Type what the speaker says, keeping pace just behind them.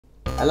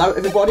Hello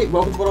everybody,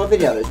 welcome to one of my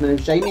videos. My name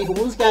is Jamie from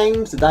Woods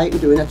Games. Today we're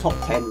doing a top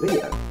 10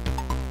 video.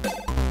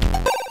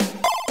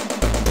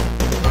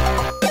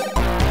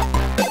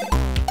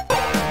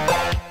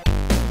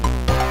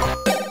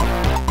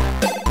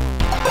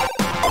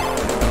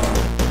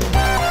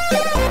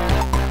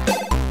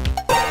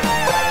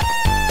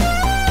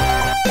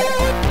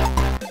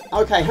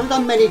 Okay, haven't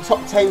done many top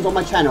 10s on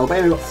my channel, but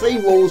anyway, I've got 3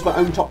 rules for my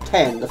own top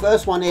 10. The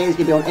first one is going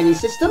to be on any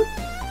system.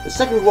 The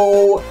second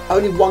rule,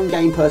 only 1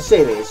 game per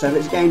series. So if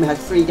it's a game that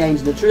has 3 games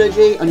in the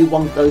trilogy, only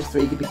one of those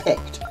 3 could be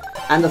picked.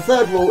 And the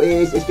third rule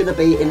is it's going to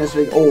be in a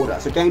sort of order.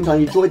 So games I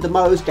enjoyed the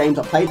most, games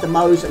I played the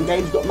most, and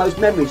games I've got most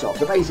memories of.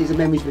 So basically it's a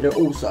memories video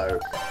also.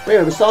 But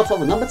anyway, we'll start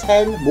off with number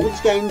 10, Morgan's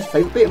Games,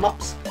 favourite beat 'em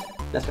ups.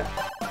 Let's go.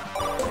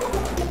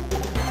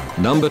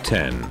 Number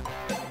 10.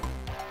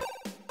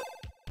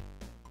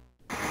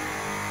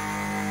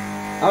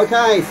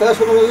 Okay, first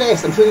one on the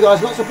list. I'm sure you guys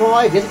are not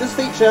surprised. Yes, it does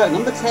feature.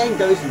 Number 10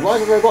 goes to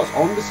Rise of Robots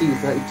on the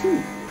CD32.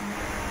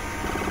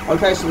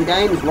 Okay, so the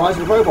game is Rise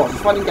of Robots.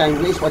 It's a fighting game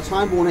released by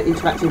Time Warner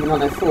Interactive in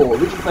 1994.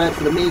 Originally developed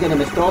for the Amiga and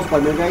MS-DOS by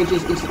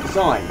Mirage's Instant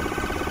Design.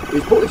 It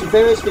was ported to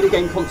various video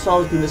game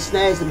consoles, including the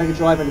SNES, the Mega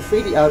Drive, and the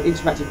 3DO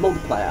interactive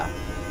multiplayer.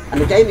 And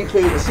the game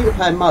includes a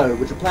single-player mode,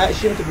 which the player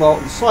assumes the role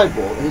of the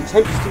cyborg and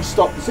attempts to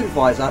stop the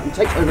supervisor and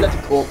takes over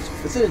Electric Corp's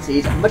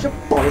facilities at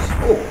Metropolis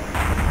 4.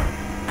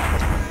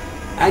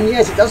 And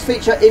yes, it does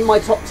feature in my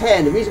top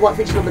 10. The reason why it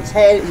features number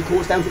 10 is of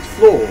course down to its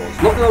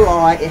flaws. Not gonna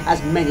lie, it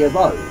has many of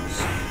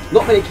those.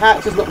 Not many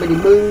characters, not many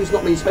moves,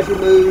 not many special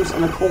moves,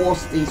 and of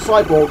course the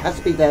cyborg has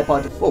to be there by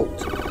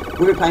default.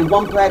 Whether you're playing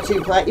 1 player, 2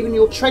 player, even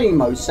your training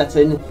mode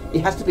setting, it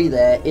has to be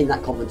there in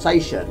that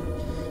confrontation.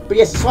 But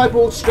yes, the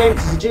cyborg's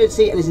strength, his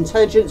agility and his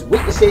intelligence,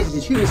 weaknesses is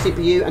his human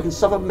CPU and can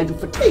suffer mental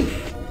fatigue.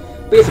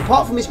 But yes,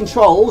 apart from his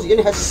controls, he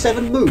only has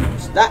 7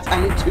 moves. That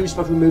and 2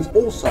 special moves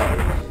also,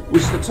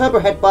 which is the turbo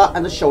headbutt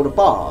and the shoulder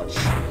barge.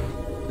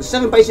 The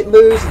 7 basic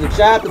moves are the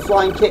jab, the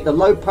flying kick, the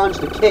low punch,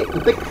 the kick, the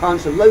big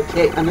punch, the low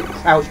kick, and the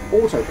crouch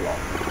auto block.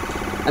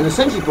 And the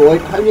Sentry Boy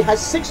only has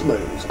 6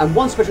 moves, and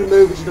 1 special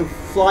move, which is the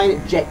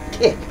flying jet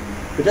kick,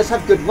 but does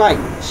have good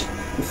range.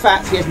 In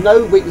fact, he has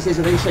no weaknesses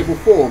of any shape or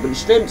form, but his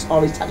strengths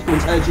are his tactical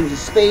intelligence, his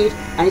speed,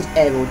 and his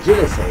aerial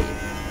agility.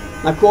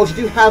 Now, of course,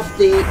 you do have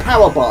the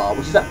power bar,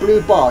 which is that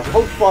blue bar. You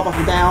hold the fire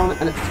button down,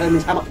 and it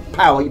determines how much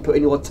power you put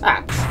in your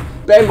attacks.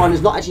 Bear in mind,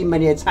 there's not actually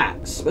many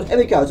attacks. But here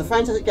we go, it's a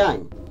fantastic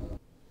game.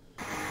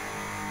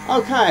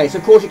 Okay, so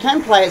of course you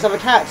can play as other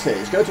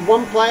characters. Go to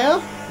 1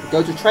 player,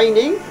 go to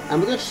training, and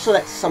we're going to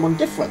select someone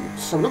different.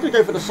 So we're not going to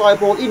go for the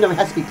cyborg, even though it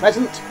has to be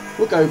present.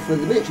 We'll go for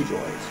the military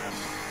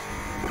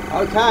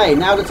droid. Okay,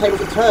 now the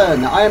tables are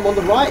turned. Now I am on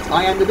the right,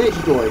 I am the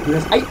military droid, who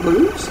has 8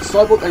 moves. The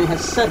cyborg only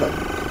has 7.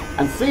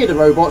 And 3 of the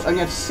robots only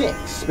have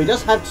 6. But he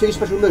does have 2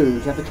 special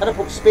moves. You have the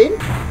teleport spin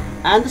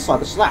and the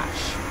cyber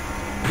slash.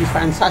 He's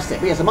fantastic.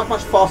 But he has a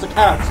much faster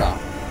character.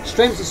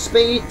 Strength is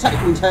speed,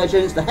 tactical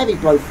intelligence, the heavy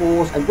blow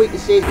force, and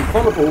weaknesses is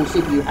vulnerable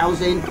CPU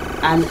housing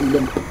and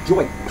limp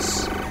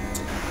joints.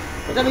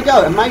 But there we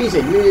go,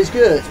 amazing, really is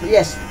good. But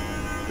yes,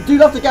 I do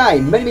love the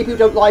game. Many people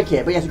don't like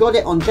it. But yes, I got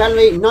it on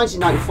January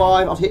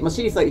 1995 after hitting my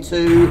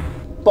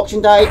CD32,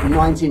 Boxing Day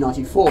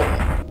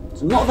 1994.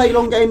 It's not a very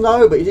long game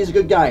though, but it is a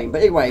good game.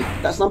 But anyway,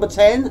 that's number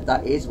 10,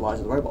 that is Rise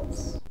of the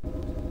Robots.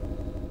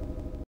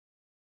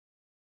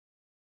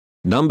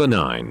 Number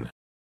 9.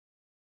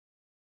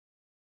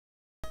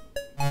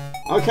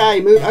 Okay,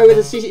 move over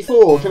to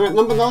C64. Coming up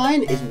number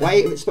 9 is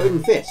Way of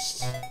Exploding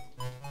Fists.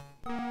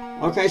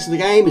 Okay, so the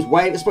game is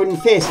Way of Exploding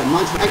Fists, a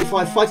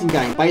 1985 fighting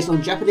game based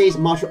on Japanese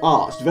martial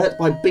arts, developed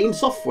by Beam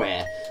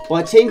Software,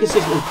 by a team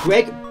consisting of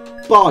Greg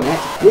Barnett,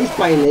 Bruce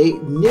Bailey,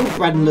 Neil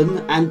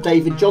Bradlin, and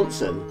David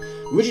Johnson.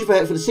 Originally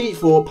developed for the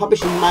CD4,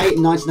 published in May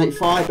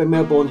 1985 by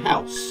Melbourne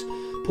House.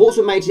 Ports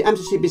were made to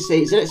Amstrad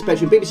CPC, ZX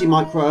Spectrum, BBC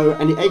Micro,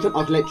 and the Acorn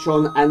Arc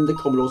Electron, and the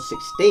Commodore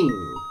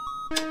 16.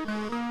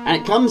 And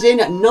it comes in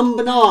at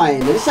number 9.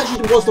 Now, this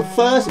actually was the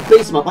first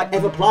beat 'em up I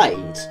ever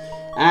played.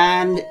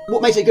 And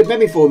what makes it a good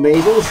memory for me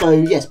is also,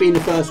 yes, being the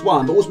first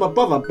one, but also my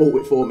brother bought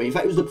it for me. In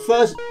fact, it was the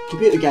first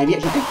computer game he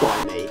actually did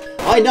buy me.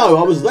 I know,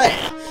 I was there.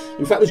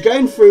 In fact, I was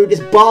going through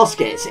this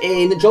basket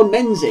in John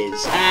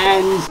Menzies,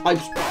 and I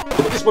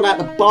put this one out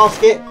of the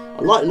basket.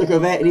 I liked the look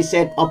of it, and he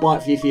said, "I'll buy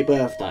it for you for your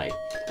birthday."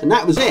 And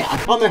that was it. I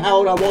can't remember how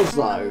old I was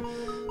though.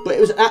 But it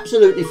was an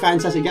absolutely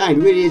fantastic game.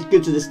 It really is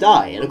good to this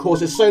day. And of course,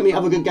 there's so many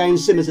other good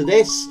games similar to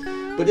this.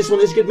 But this one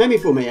is a good memory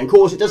for me. And of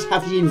course, it does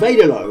have the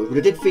Invader load, which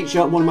I did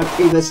feature on one of my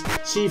previous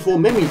C4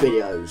 memory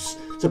videos.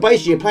 So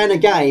basically, you're playing a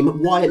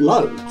game while it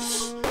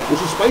loads,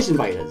 which is Space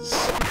Invaders.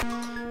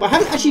 But I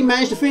haven't actually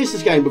managed to finish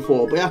this game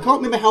before. But I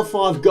can't remember how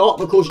far I've got.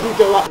 But of course, you do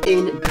go up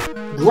in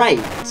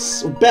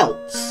grades, or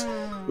belts.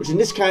 Which in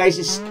this case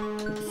is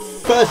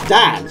first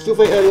Dan, still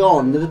very early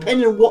on. And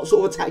depending on what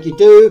sort of attack you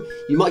do,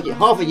 you might get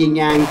half a yin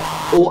yang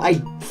or a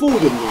full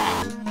yin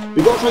yang.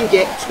 We've got to try and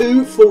get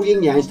 2 full yin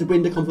yangs to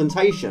win the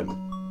confrontation.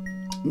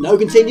 No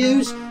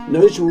continues, no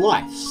additional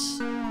lives.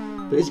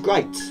 But it's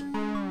great.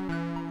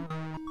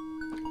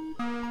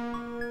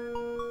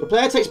 The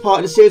player takes part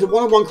in a series of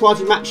one-on-one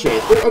karate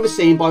matches, all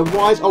overseen by a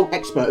wise old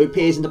expert who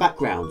appears in the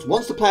background.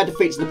 Once the player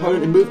defeats an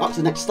opponent and moves up to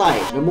the next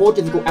stage, a more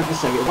difficult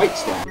adversary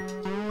awaits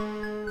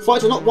them.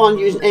 Fights are not won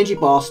using energy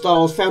bar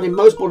styles found in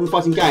most modern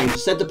fighting games.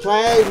 Instead, the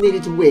player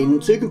needed to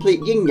win 2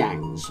 complete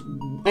yin-yangs.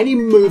 Any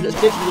move that's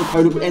connected to the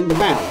opponent would end the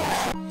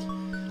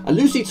round. A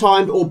loosely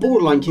timed or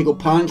borderline kick or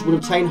punch would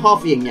obtain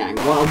half a yin-yang,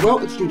 while a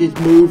well-executed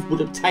move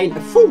would obtain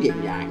a full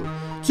yin-yang.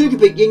 2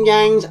 complete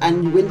yin-yangs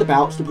and you win the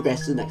bouts to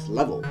progress to the next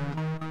level.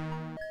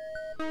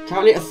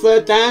 Currently at a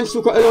 3rd dan,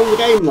 still quite early on in the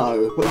game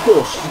though, but of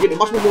course it's getting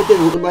much more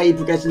difficult the way you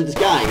progress into this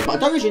game. But I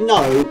don't actually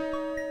know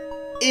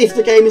if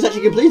the game is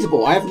actually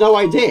completable. I have no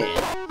idea.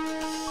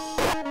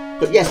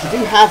 But yes, you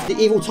do have the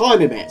evil time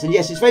limit, and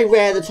yes, it's very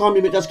rare the time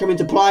limit does come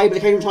into play, but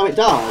occasional time it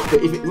does.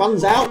 But if it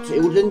runs out,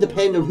 it will then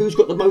depend on who's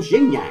got the most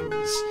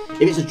yin-yangs.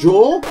 If it's a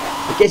draw,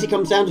 I guess it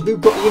comes down to who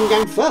got the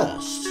yin-yang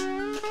first.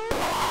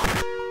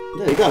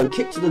 There you go,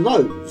 kick to the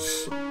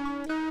nose.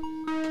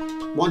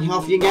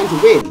 1/2 yin-yang to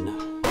win.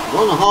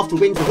 1.5 to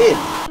win for him.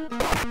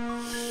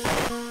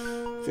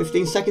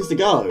 15 seconds to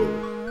go.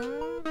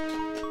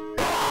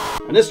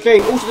 And this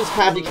game also does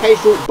have the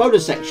occasional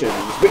bonus sections,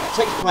 which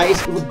takes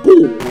place with a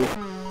ball.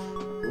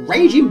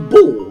 Raging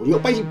ball. You've got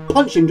to basically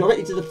punch him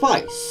directly to the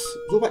face.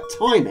 It's all about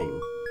timing.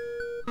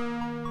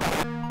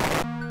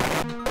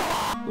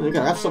 There we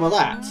go, have some of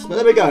that. But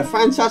there we go,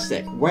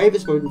 fantastic. Wave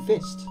Exploding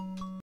Fist.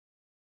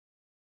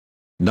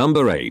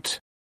 Number 8.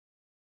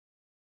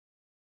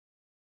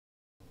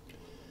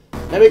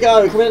 There we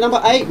go, coming at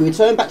number 8, we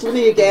return back to the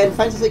me again.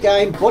 Fantastic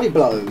game, Body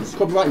Blows.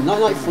 Copyright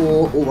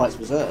 1994, all rights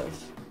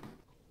reserved.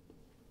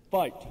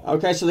 Fight.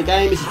 Okay, so the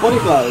game is Body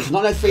Blows, a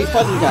 1903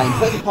 fighting game,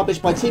 first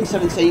published by Team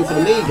 17 for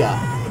the Amiga.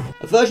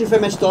 A version for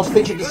MS-DOS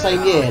featured the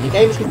same year. The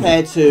game is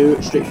compared to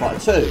Street Fighter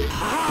 2.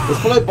 It was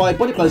followed by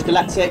Body Blows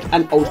Galactic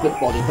and Ultimate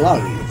Body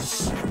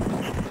Blows.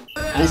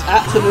 And it's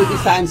absolutely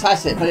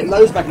fantastic, but it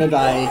loads back in the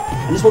day,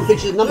 and this one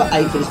features number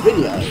 8 for this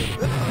video.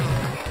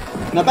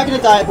 Now back in the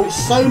day I bought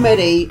so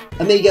many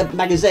Amiga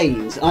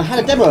magazines, and I had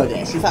a demo of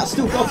this. In fact I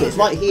still got it, it's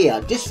right here.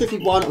 Disc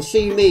 51 of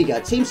C Amiga,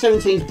 Team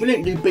 17's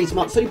brilliant new beat 'em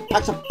up, so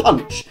packs a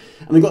punch.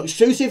 And we've got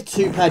exclusive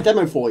 2-player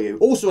demo for you.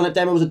 Also on that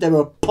demo was a demo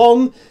of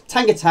Pong,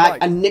 Tank Attack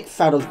and Nick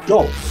Fowler's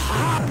Golf.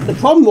 The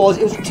problem was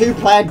it was a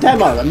 2-player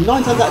demo, and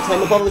 9 times out of 10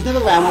 my brother was never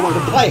around when I wanted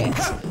to play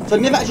it. So I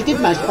never actually did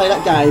manage to play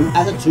that game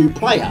as a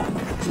 2-player.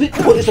 It's a bit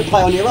pointless to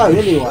play on your own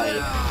anyway.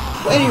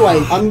 But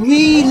anyway, I'm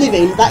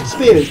reliving that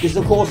experience because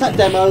of course that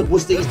demo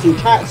was these 2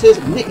 characters,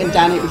 Nick and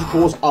Danny, which of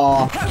course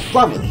are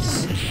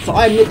brothers. So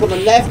I am Nick on the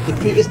left, the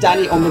previous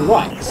Danny on the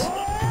right.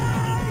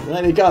 So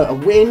there we go, a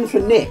win for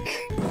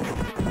Nick.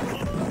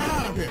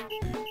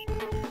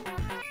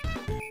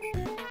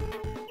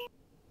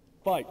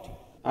 Fight.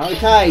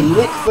 Okay,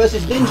 Nick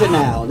versus Ninja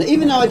now. Now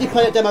even though I did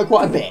play that demo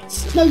quite a bit,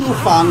 it's no real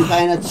fun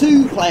playing a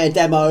 2-player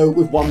demo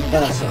with one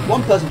person.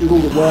 One person doing all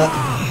the work,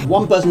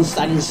 one person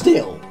standing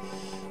still.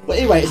 But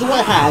anyway, it's all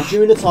I had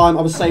during the time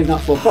I was saving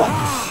up for a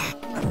box.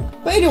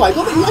 But anyway, I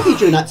got a bit lucky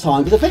during that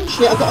time because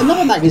eventually I got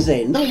another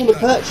magazine. Another one was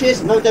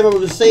purchased, another demo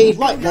was received,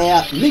 right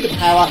there, Amiga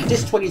Power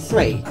Disc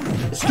 23.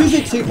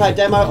 Exclusive 2-player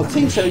demo of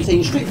Team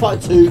 17 Street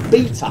Fighter 2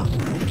 Beta.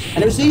 And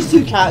it was these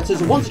 2 characters,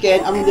 and once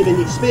again, I'm reliving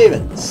the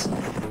experience.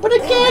 But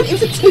again, it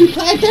was a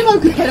 2-player demo,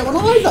 couldn't play that one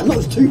either. Not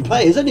as 2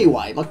 players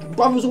anyway. My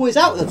brother was always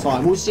out at the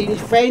time, always seeing his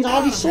friends, I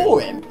hardly saw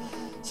him.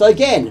 So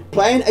again,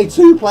 playing a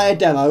 2-player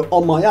demo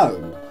on my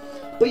own.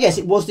 But yes,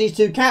 it was these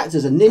 2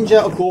 characters, and Ninja,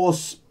 of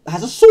course,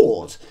 has a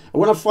sword. And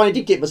when I finally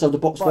did get myself the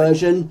box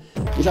version,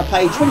 which I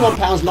paid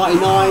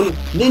 £21.99,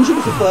 Ninja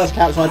was the first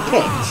character I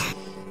picked.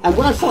 And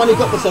when I finally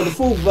got myself the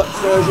full box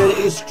version,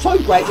 it was so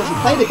great to actually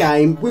play the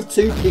game with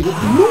 2 people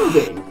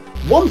moving.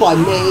 One by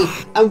me,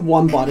 and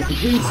one by the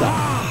computer.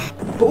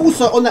 But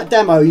also on that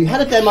demo, you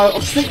had a demo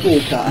of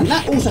Sleepwalker, and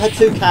that also had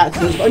 2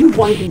 characters, but only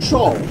one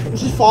control,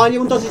 which is fine,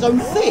 everyone does his own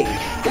thing.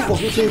 It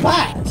wasn't too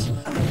bad.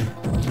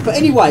 But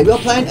anyway, we are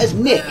playing as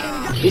Nick.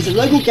 He's a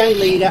local gang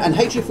leader and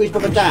hatred for his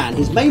brother Dan.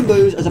 His main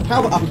moves are a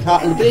power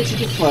uppercut and the ability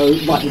to throw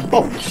lightning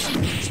bolts.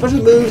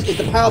 Special moves is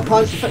the power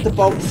punch, deflector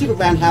bolt, the super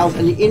roundhouse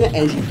and the inner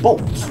energy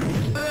bolt.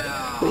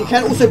 But you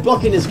can also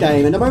block in this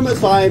game, and at the moment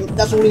of time,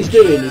 that's all he's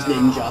doing is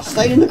Ninja.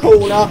 Staying in the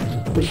corner,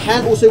 but you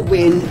can also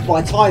win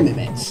by time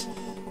limits.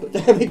 But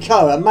there we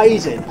go,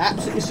 amazing,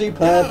 absolutely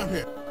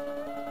superb.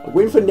 A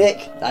win for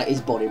Nick, that is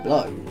Body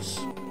Blows.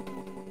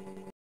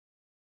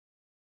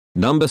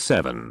 Number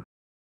 7.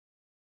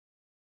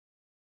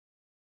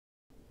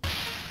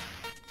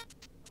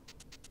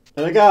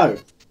 There we go.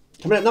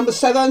 Coming at number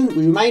 7,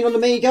 we remain on the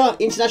Amiga,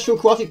 International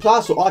Karate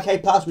Plus or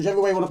Arcade Plus,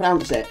 whichever way you want to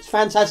pronounce it. It's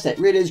fantastic,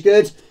 really is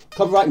good.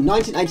 Copyright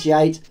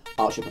 1988,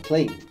 Archer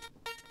McLean.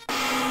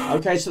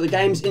 Okay, so the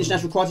game's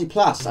International Karate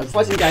Plus, a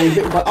fighting game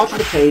written by Archer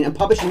McLean and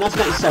published in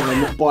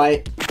 1987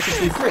 by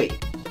System 3,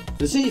 for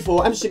the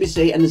CD4,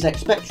 MCBC and the ZX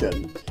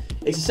Spectrum.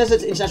 Its successor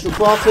to International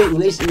Karate,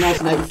 released in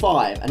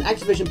 1985, and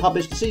Activision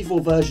published the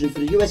CD4 version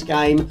for the US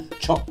game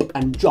Chop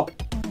and Drop.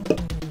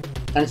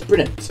 And it's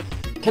brilliant.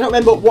 Cannot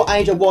remember what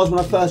age I was when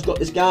I first got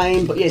this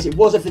game, but yes, it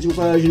was a physical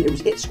version. It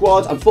was It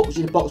Squad.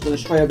 Unfortunately, the box has gone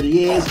astray over the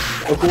years.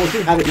 Of course,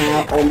 we have it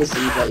now on the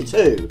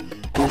C32.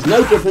 And there's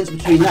no difference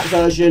between that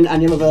version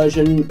and the other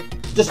version,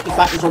 just the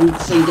fact it's on the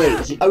CD.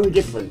 It's the only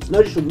difference. No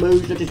additional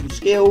moves, no additional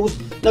skills,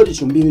 no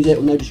additional music,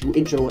 or no additional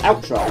intro or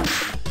outro.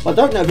 But I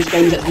don't know if this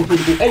game is actually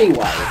playable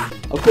anyway.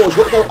 Of course, you've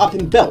got to go up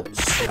in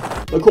belts.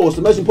 But of course,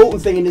 the most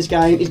important thing in this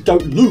game is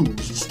don't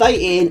lose.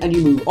 Stay in and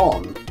you move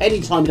on. Any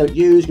time you don't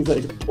use, convert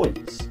it to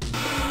points.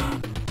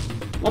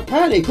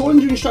 Apparently,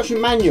 according to the instruction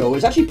manual,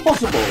 it's actually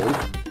possible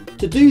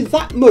to do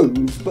that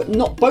move, but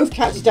not both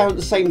characters down at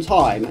the same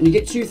time, and you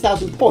get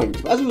 2,000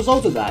 points. But as a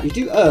result of that, you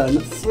do earn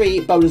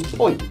 3 bonus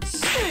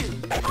points.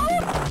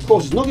 Of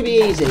course, it's not going to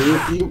be easy.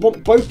 You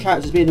want both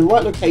characters to be in the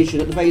right location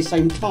at the very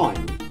same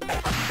time.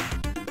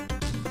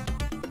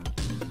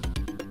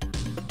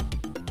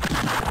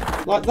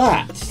 Like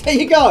that. There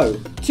you go.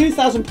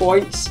 2,000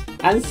 points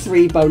and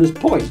 3 bonus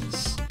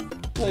points.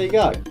 There you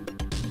go.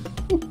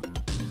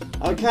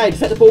 Okay,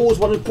 defect the balls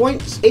 100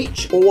 points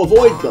each or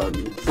avoid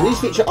them. So these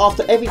feature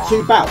after every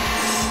 2 bouts.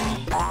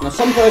 Now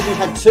some versions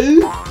had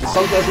 2 and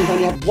some versions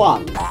only had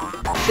 1.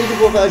 The Season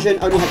 4 version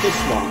only had this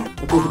one.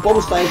 Of course the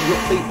bomb stage does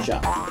not feature.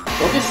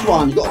 So on this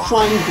one you've got to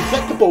try and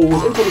deflect the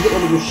balls every time you hit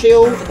one with your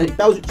shield and it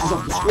bounces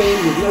off the screen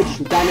with no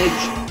additional damage.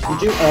 You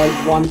do earn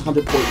 100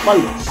 point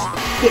bonus.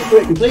 Get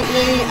through it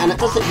completely and that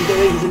does what you're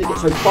doing because when you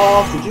get so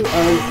fast you do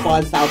earn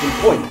 5,000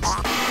 points.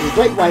 It's a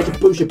great way to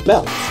boost your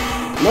belt.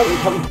 Note it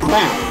becomes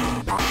brown.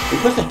 You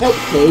press the help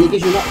key, it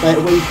gives you an update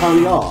of where you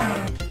currently are.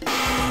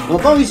 Now,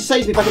 my brother used to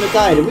say to me back in the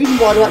day, the reason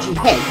why they're actually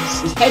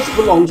heads is heads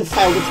belong to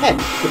failed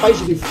attempts. So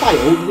basically, if you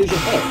fail, you lose your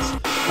heads.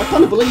 I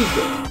kind of believed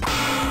it.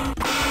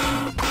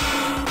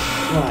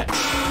 Right.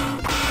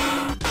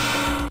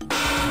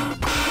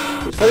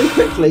 It's very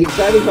quickly,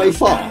 very, very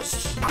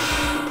fast.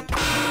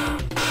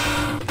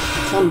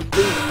 Some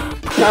do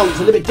bounce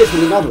a little bit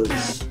different than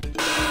others.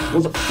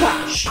 One's a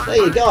flash. There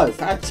you go.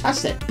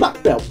 Fantastic.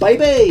 Black belt,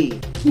 baby.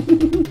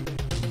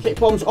 Kick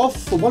bombs off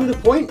for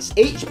 100 points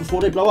each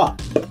before they blow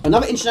up.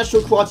 Another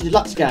International Karate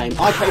Deluxe game,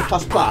 IK++,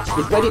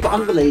 was ready but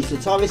unreleased for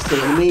the Atari ST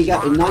and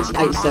Amiga in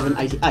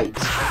 1987-88.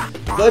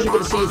 The version for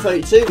the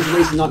C32 was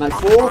released in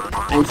 1994,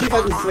 and in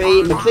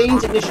 2003,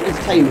 McLean's Ignition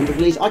Entertainment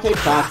released IK+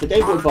 for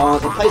Game Boy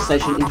Advance and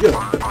PlayStation in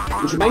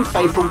Europe, which remained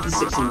faithful to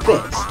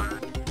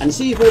 16-bit. And the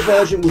CD4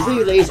 version was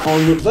re-released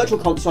on Virtual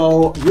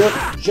Console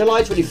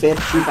July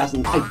 25th,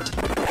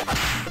 2008.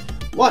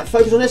 Right,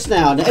 focus on this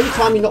now. Now, every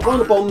time you knock one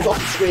of the bombs off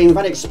the screen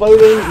without it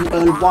exploding, you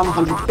earn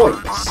 100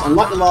 points. And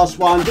like the last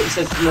one, get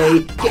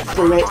successfully, get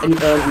through it, and you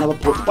earn another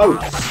point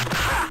bonus.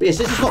 But yes,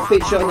 this does not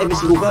feature on every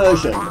single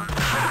version.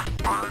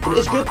 But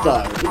it's good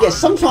though. But yes,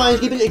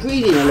 sometimes you get a bit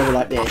greedy in a level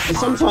like this. And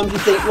sometimes you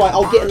think, right,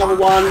 I'll get another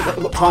one, I've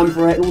got time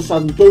for it, and all of a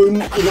sudden, boom,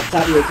 you're knocked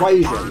out of the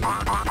equation.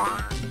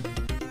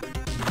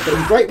 But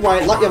it's a great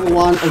way, like the other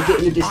one, of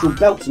getting additional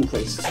belts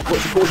increased.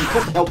 Which of course, you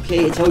press the help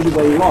key, it tells you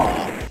where you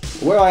are.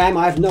 Where I am,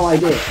 I have no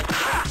idea.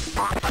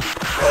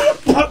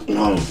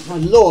 Oh my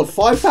lord,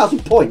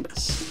 5,000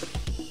 points.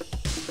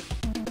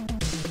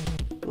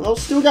 Well,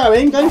 still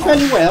going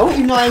fairly well,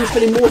 even though I am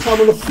spending more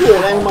time on the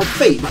floor than on my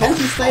feet. You can't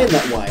keep staying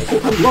that way, it'll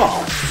come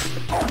last.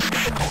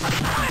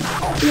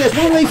 So yes,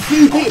 one of the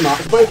few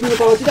beat-em-ups both me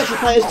and I did actually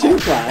play as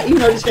 2-player, even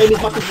though this game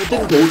is much more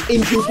difficult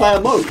in 2-player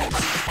mode.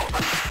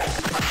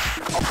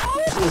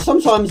 You know,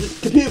 sometimes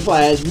computer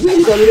players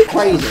really go a little bit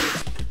crazy.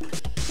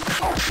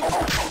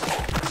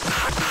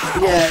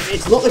 Yeah,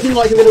 it's not looking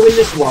like you're going to win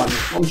this one.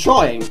 I'm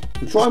trying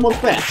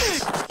my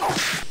best.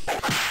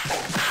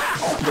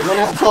 But run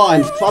out of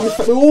time.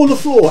 We're all on the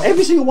floor.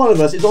 Every single one of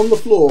us is on the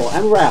floor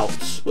and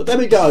routes. But there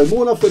we go.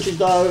 More enough footage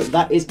though.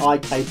 That is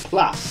IK+.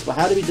 But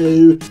how do we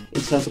do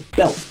in terms of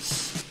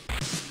belts?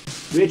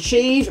 We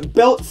achieved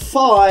belt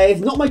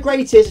 5. Not my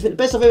greatest. I think the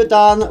best I've ever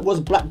done was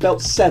black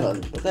belt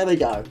 7. But there we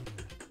go.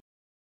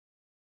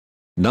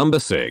 Number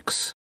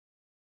 6.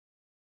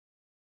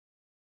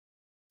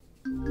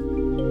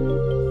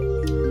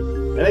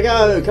 There we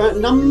go, coming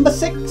at number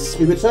 6,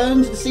 we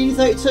return to the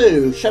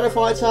CD32. Shadow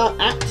Fighter,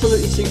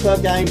 absolutely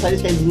superb game, played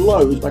this game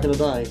loads back in the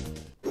day.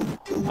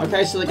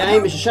 Okay, so the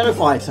game is Shadow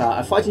Fighter,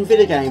 a fighting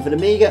video game for the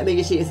Amiga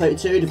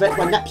CD32, developed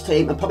by Naps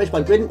Team and published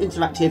by Grid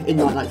Interactive in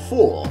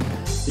 1994.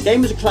 The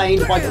game was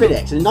acclaimed by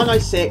critics, and in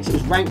 1996 it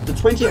was ranked the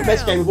 20th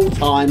best game of all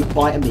time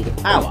by Amiga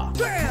Power.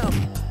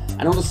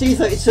 And on the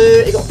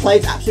C32, it got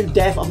played to absolute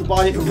death after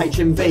buying it from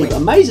HMV. But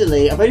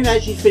amazingly, I've only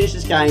managed to finish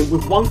this game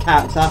with one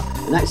character,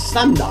 and that's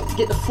Slam Dunk. To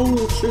get the full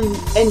true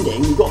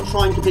ending, you've got to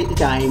try and complete the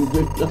game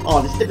with the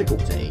hardest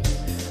difficulty.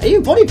 And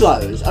even Body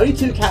Blows, only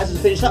 2 characters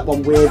to finish that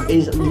one with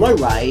is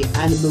Lorray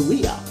and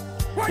Maria.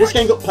 This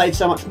game got played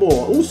so much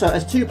more. Also,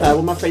 as 2-player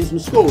with my friends from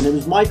school, and it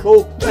was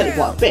Michael, played it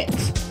quite a bit.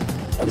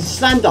 This is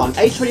Slam Dunk,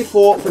 age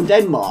 24 from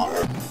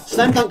Denmark.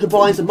 Slam Dunk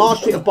combines the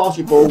mastery of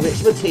basketball with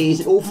expertise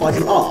in all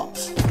fighting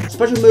arts.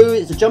 Special move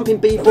is the jumping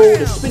b-ball,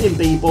 the spinning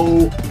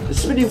b-ball, the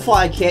spinning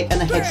fire kick, and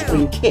the head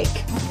spring kick.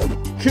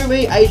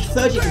 Kuri, aged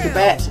 30 from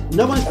Tibet,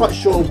 no one is quite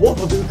sure what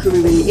or who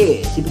Kuri really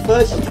is. He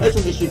prefers his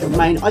personal history to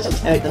remain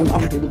esoteric than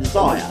other people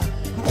desire.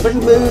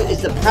 Special move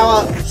is the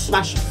power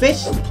smash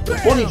fist, the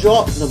body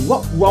drop, the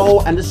rock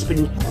roll, and the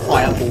spinning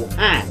fireball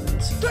hand.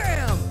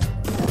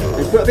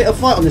 Let's put a bit of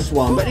fight on this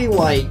one, but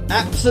anyway,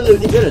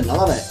 absolutely brilliant. I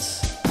love it.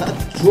 Is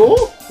that a draw?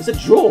 It's a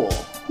draw.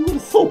 Who would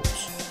have thought?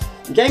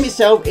 The game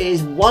itself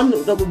is one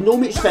that we would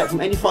normally expect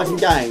from any fighting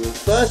game.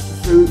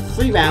 First through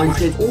 3 rounds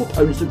against all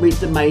opponents to reach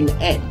the main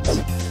end.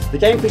 The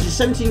game features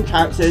 17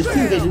 characters, 2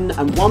 hidden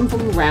and 1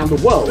 from around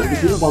the world,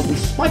 including 1 from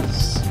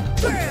space.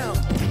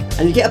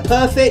 And you get a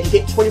perfect, you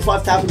get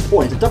 25,000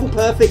 points. A double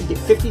perfect, you get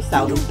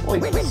 50,000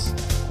 points.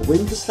 A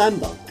win for Slam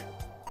Dunk.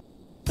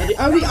 Now the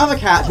only other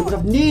character who would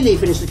have nearly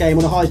finished the game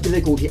on the highest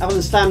difficulty other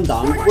than Slam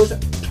Dunk was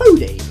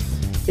Cody.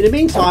 In the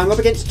meantime, we're up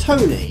against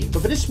Tony,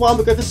 but for this one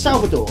we'll go for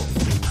Salvador.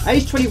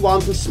 Age 21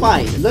 from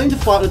Spain, learning to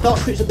fight on the dark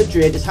streets of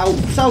Madrid is how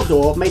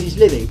Salvador made his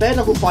living, bare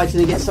knuckle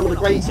fighting against some of the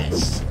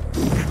greatest.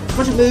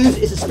 Special moves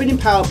is the spinning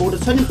powerball, the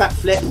turning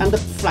backflip and the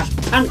flash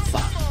panther.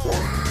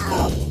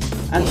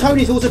 And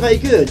Tony's also very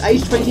good,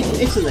 age 20 from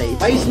Italy,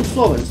 based in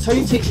Florence.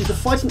 Tony teaches the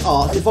fighting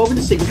arts involving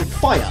the sequence of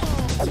fire.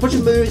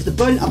 Special moves is the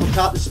burning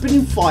uppercut, the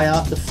spinning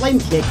fire, the flame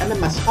kick and the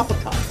massive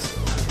uppercut.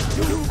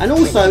 And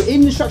also,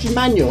 in the instruction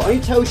manual, only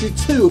tells you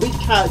 2 of each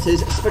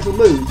character's special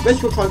moves, the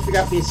rest you'll try and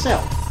figure out for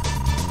yourself.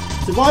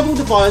 Survival,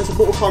 the violence of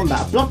Mortal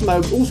Kombat, blood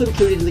mode is also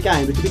included in the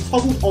game, but can be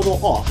toggled on or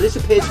off. But this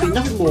appears to be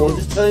nothing more than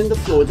just turning the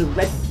floor into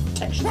red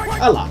textured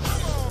colour.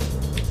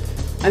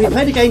 And you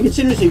play the game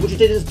continuously, which you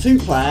did as a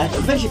 2-player, it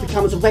eventually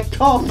becomes a red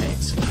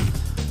carpet.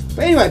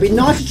 But anyway, it'd be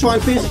nice to try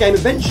and finish the game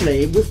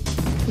eventually with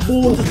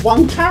more than just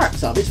 1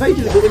 character, but it's very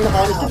difficult in the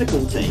hardest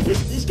difficulty.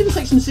 It's going to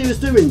take some serious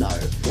doing though.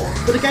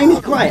 But the game is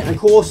great, and of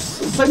course,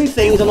 so many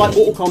things are like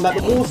Mortal Kombat,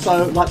 but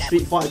also like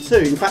Street Fighter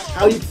 2. In fact,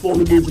 how you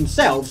perform the moves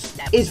themselves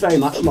is very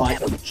much like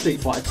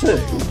Street Fighter 2.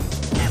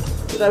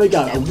 But there we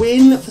go, a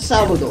win for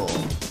Salvador.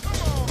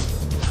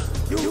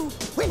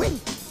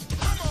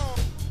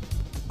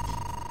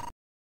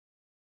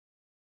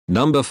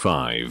 Number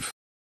 5.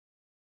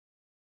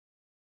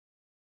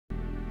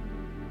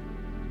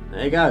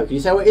 There you go. Can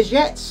you tell what it is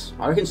yet?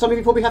 I reckon some of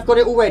you probably have got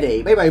it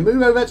already. But anyway,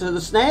 move over to the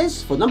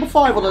SNES for number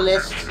 5 on the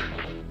list.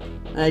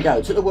 There you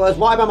go. Took the words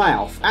right out of my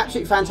mouth.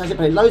 Absolutely fantastic.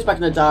 Played loads back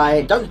in the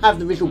day. Don't have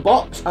the original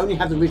box. Only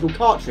have the original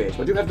cartridge.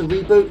 But I do have the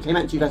reboot. Came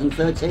out in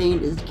 2013.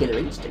 This is Killer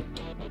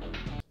Instinct.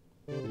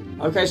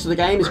 Okay, so the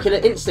game is Killer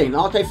Instinct, an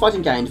arcade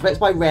fighting game developed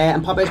by Rare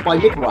and published by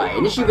Midway.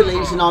 Initially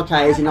released in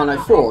arcades in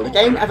 1904, the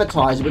game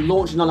advertised would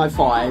launch in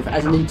 1905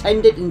 as an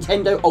intended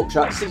Nintendo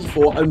Ultra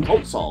 64 home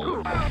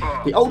console.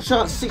 The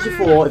Ultra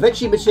 64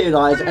 eventually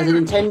materialised as a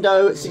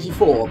Nintendo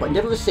 64, but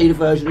never received a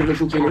version of the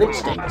original Killer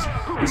Instinct.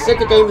 Instead,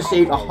 the game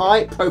received a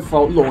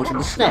high-profile launch on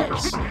the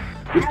SNES,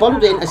 which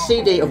bundled in a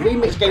CD of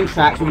remixed game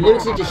tracks with a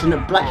limited edition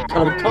of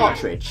black-coloured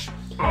cartridge.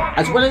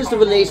 As well as the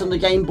release on the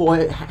Game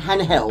Boy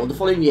handheld the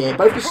following year,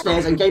 both the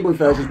SNES and Game Boy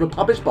versions were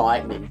published by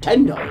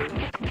Nintendo.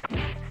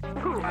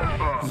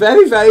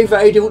 Very, very,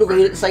 very difficult to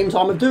read at the same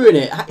time of doing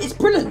it. It's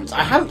brilliant.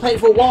 I haven't played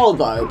it for a while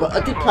though, but I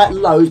did play it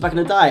loads back in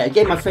the day.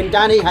 Again, my friend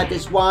Danny had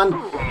this one,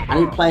 and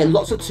he'd play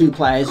lots of 2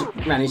 players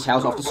around his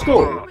house after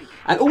school.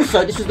 And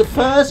also, this was the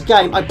first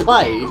game I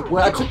played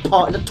where I took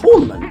part in a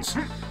tournament.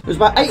 There was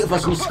about 8 of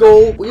us in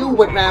school. We all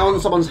went round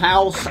someone's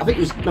house. I think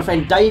it was my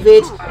friend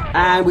David,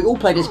 and we all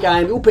played this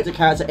game. We all picked a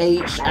character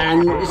each,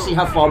 and let's see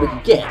how far we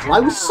could get. And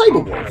I was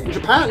Saberwolf, which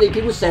apparently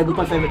people said was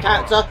my favourite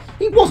character.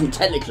 He wasn't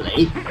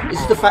technically. It's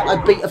just the fact I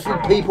beat a few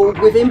people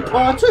with him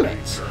prior to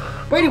it.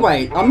 But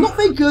anyway, I'm not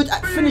very good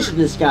at finishing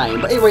this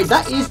game. But anyway,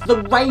 that is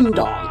the Rain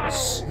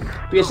Dance,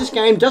 because this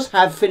game does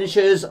have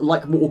finishers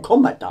like Mortal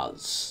Kombat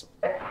does.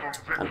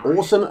 An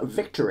awesome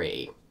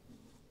victory.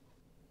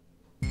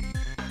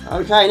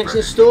 Okay, next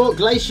in store,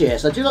 Glacier.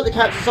 So I do like the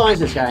character designs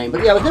in this game,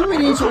 but yeah, I was never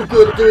really sort of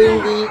good at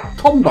doing the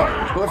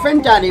combos. But my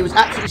friend Danny was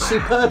absolutely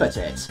superb at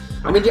it.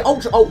 I mean, the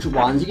ultra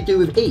ones you can do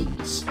with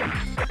ease.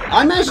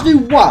 I managed to do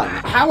one.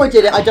 How I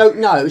did it, I don't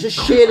know. It was just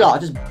sheer luck. I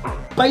just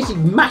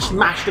basically mash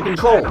the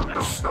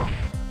controls.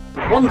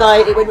 One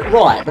day it went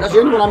right, but that's the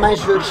only one I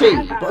managed to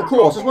achieve. But of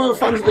course, that's one of the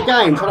funs of the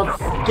game, trying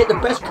to get the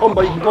best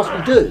combo you can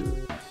possibly do.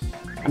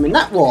 I mean,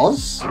 that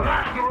was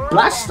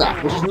Blaster,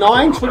 which is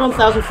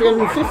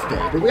 21,350,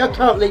 but we are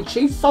currently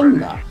Chief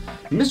Thunder,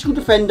 mystical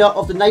defender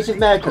of the Native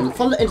Americans.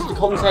 Thunder enters the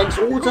contents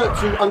in order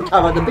to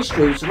uncover the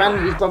mystery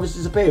surrounding his brother's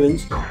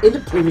disappearance in the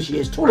previous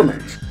year's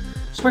tournament.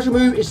 Special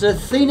move is the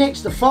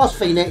Phoenix, the Fast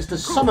Phoenix, the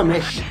Summer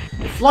Mish,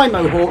 the Fly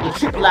Mohawk, the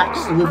Triple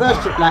Axe, the Reverse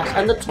Triple Axe,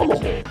 and the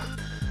Tomahawk.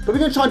 But we're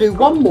going to try and do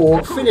one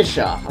more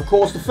finisher. Of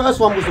course, the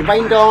first one was the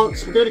Rain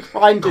Dance. We're going to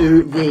try and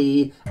do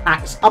the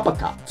Axe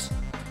Uppercut.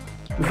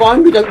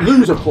 Fine, we don't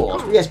lose, of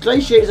course. But yes,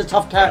 Glacier is a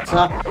tough character,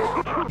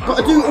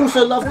 but I do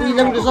also love the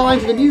level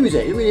designs and the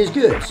music. It really is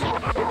good.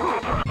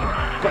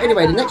 But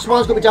anyway, the next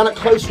one's got to be done at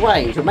close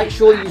range. So make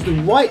sure you use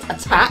the right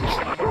attack,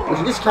 which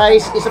in this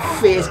case is a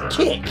fierce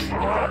kick.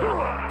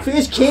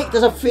 Fierce kick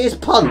does a fierce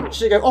punch.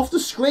 So you go off the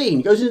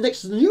screen, goes into the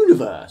next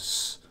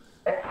universe.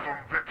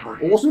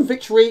 An awesome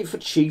victory for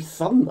Chief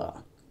Thunder.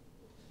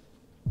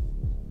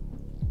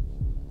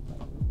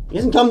 He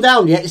hasn't come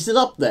down yet. He's still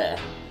up there.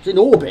 He's in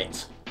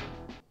orbit.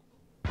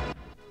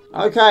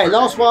 Okay,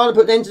 last one, I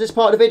put an end to this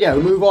part of the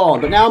video, move on.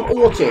 But now I'm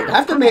Orchid. I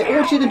have to admit,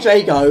 Orchid and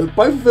Jago,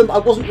 both of them I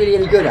wasn't really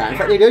any good at. In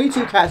fact, they're the only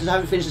two characters I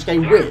haven't finished this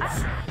game with.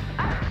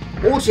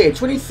 Orchid,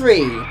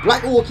 23.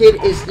 Black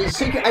Orchid is the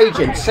secret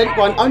agent sent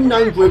by an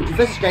unknown group to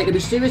investigate the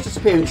mysterious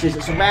disappearances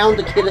that surround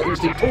the Killer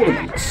Instinct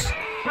tournaments.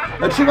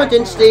 Her true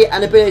identity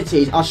and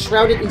abilities are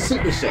shrouded in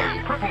secrecy.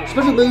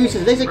 Special moves are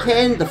the Laser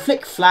Ken, the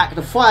Flick Flack,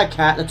 the Fire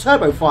Cat, the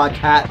Turbo Fire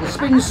Cat, the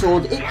Spin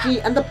Sword, the Itchy,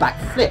 and the Back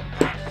Flip.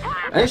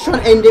 And let's try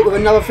and end it with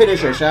another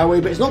finisher, shall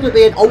we? But it's not going to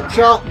be an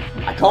ultra.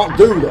 I can't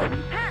do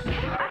them.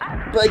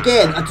 But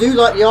again, I do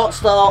like the art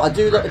style. I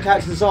do like the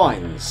character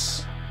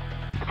designs.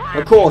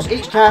 Of course,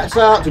 each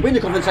character, to win the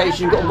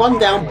confrontation, you've got to run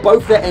down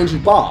both their energy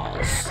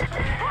bars. You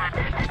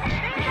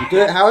can do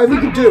it however you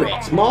can do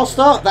it.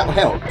 Master, that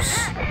helps.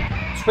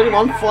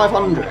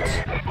 21,500.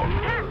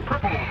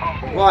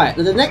 Right,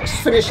 then the next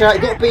finisher,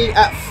 you've got to be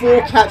at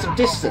 4 character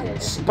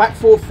distance. Back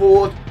 4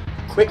 forward,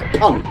 quick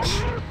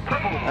punch.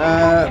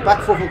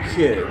 Back 4 for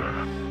Q.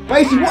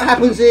 Basically what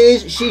happens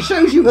is, she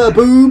shows you her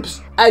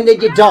boobs, and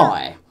then you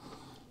die.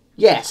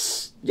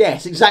 Yes,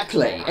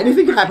 exactly.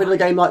 Anything can happen in a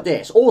game like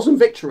this. Awesome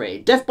victory.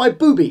 Death by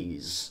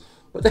boobies.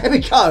 But there we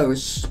go.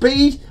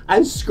 Speed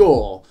and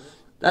score.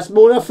 That's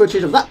more than enough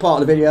footage of that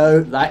part of the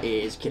video. That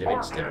is Killer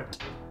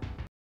Instinct.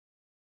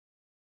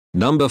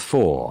 Number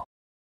 4.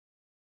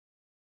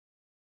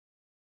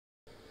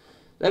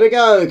 There we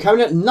go,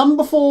 coming at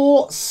number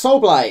 4,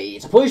 Soul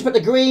Blade. Apologies about the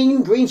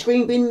green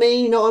screen being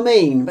me, you know what I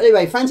mean. But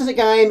anyway, fantastic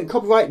game,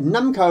 copyright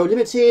Namco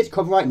Limited,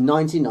 copyright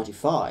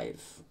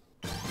 1995.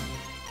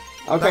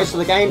 Okay, so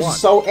the game's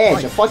Soul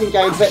Edge, a fighting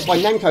game developed by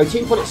Namco,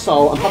 Team Project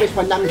Soul, and published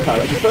by Namco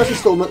as the first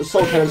installment of the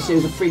Soul Calibur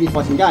series of 3D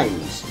fighting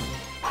games.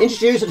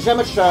 Introduced at the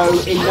Jammer Show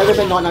in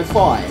November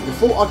 1995, the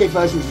full arcade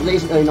version was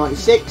released in early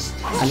 96,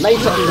 and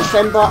later in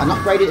December, an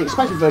upgraded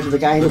expansion version of the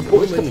game was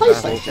ported to the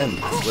PlayStation.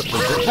 The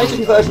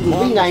PlayStation version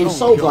was renamed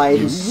Soul Blade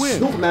in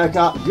North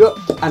America, Europe,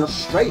 and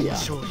Australia.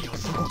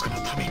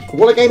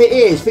 What a game it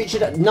is,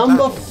 featured at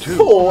number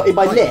 4 in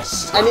my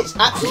list, and it's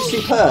absolutely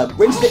superb.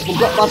 Rented it from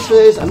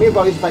Blockbusters, and me and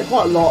Rose played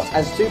quite a lot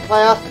as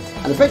 2-player,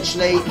 and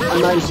eventually I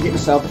managed to get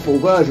myself the full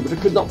version, which I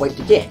could not wait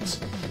to get.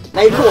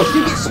 Now, of course,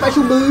 you get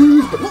special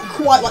moves, but not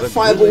quite like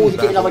fireballs you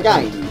get in other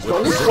games. But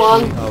on this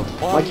one,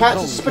 my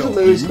character's special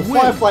moves are the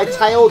Firefly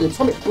Tail, the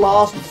Atomic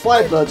Blast, the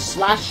Firebird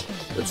Slash,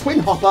 the Twin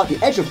Hopper,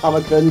 the Edge of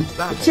Hurricane,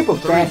 the Tip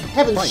of Death,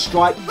 Heaven's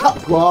Strike,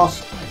 Cut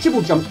Grass,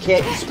 Triple Jump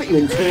Kick, Split You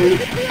in Two,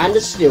 and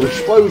the Steel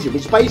Explosion,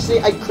 which is basically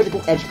a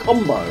critical edge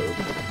combo.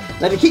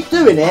 Now, if you keep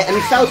doing it and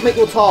you fail to make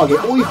your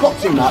target, or you've got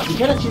too much, you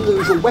can actually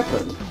lose your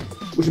weapon,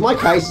 which in my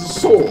case is a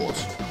sword.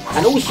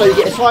 And also you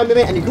get a time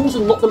limit, and you can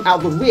also knock them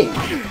out of the ring,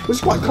 which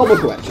is quite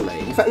comical actually.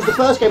 In fact, it was the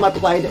first game I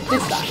played that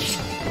did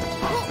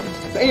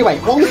that. But anyway,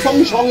 Hong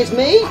Song Chong is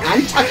me,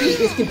 and Taki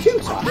is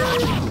computer.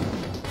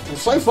 And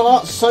so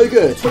far, so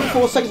good.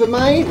 24 seconds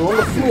remain, we're on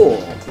the floor.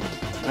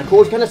 And of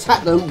course you can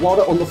attack them while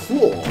they're on the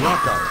floor.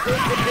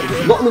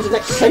 Knock them into the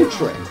next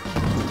century.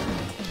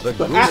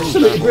 But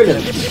absolutely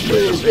brilliant.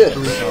 Really good.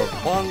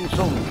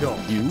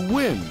 You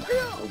win.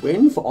 A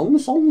win for Hong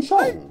Song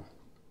Chong.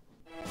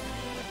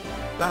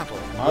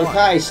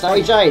 Okay,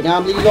 stage 8. Now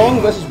I'm Lee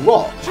Long versus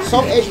Rock.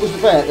 Soul Edge was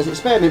developed as an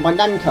experiment by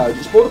Namco to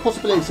explore the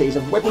possibilities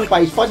of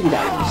weapon-based fighting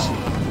games,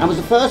 and was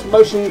the first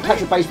motion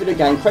capture-based video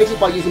game created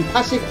by using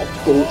passive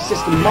optical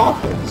system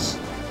markers.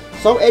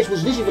 Soul Edge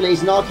was initially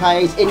released in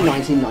arcades in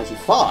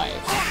 1995,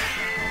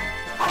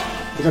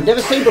 which I've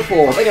never seen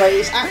before. But anyway,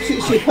 it's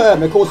absolutely superb.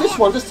 And of course, this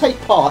one does take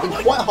part in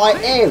quite a high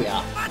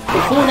area.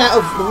 But falling out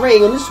of the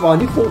ring on this one,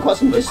 you fall quite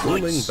some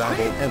distance.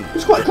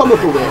 It's quite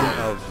comical,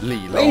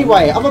 really. But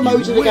anyway, other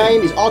modes in the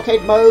game is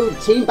arcade mode,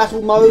 team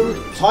battle mode,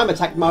 time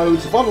attack mode,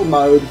 survival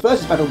mode,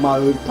 versus battle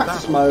mode,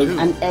 practice mode,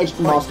 and edge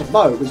master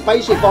mode, which is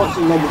basically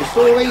advancing along with the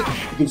story.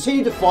 You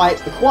continue to fight,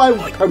 acquire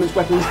opponents'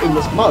 weapons in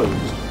this mode,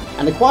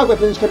 and acquired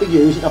weapons can be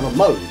used in other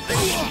modes,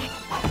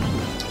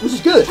 which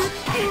is good.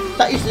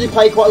 That used to be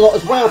played quite a lot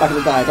as well back in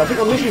the day, but I think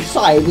my mission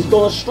save has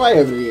gone astray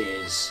over the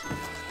years.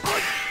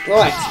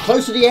 Right,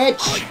 close to the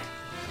edge.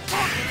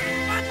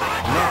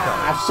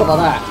 Have some of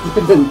that.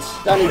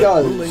 Down he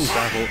goes.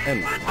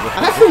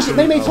 I have finished it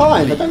many, many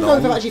times. I don't know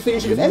if I've actually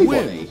finished it with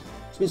everybody.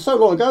 It's been so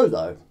long ago,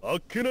 though.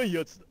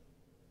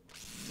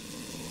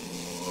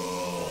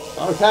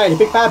 Okay, the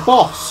big bad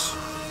boss.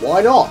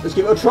 Why not? Let's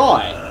give it a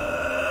try.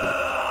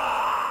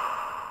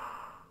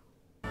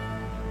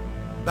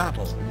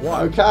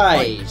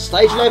 Okay,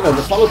 stage 11.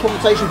 The final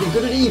confrontation between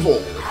good and evil.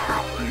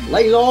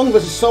 Lei Long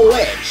versus Soul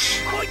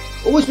Edge.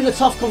 Always been a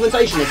tough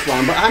confrontation, this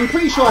one, but I'm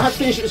pretty sure I have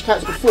finished it with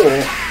characters before.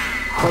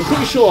 But I'm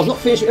pretty sure I've not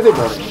finished it with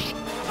everybody.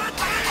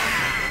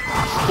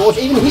 Of course,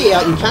 even here,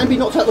 you can be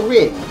knocked out the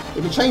ring.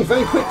 It can change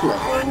very quickly.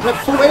 If you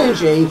have full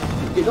energy,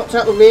 you get knocked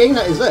out the ring,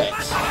 that is it.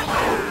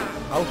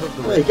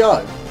 There you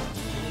go.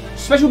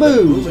 Special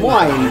moves,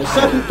 Wine, the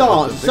Serpent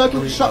Dance, the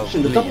Circle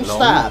Destruction, the Double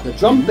Stab, the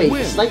Drum Beat,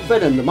 the Snake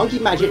Venom, the Monkey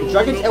Magic, the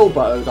Dragon's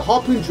Elbow, the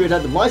Harpoon Driller,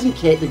 the Rising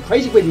Kick, the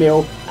Crazy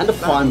Windmill, and the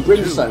Fire and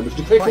Brimstone, which is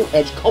the critical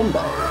edge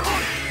combo.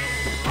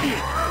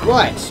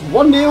 Right,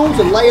 1-0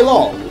 to Lei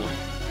Long.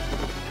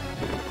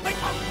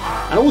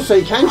 And also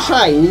you can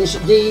change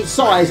the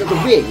size of the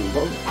ring.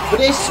 But for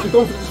this, we've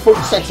gone for the default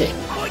setting.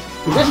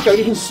 But let's go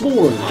even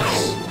smaller than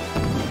this.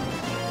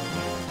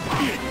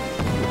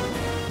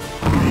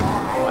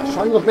 Right,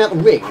 try and knock me out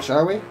the ring,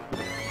 shall we?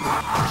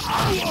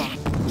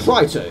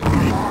 Try to.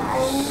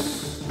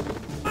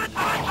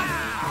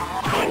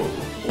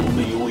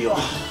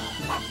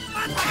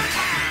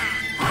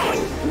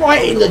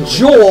 Right in the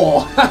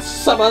jaw! That's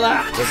some of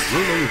that!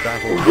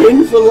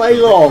 Win for Lei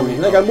Long.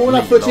 There you go, more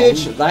than that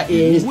footage. That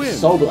is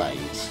Soul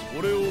Blades.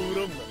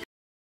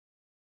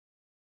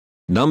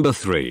 Number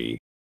 3.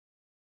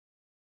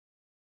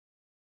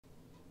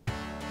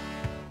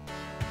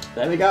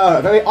 There we go,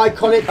 a very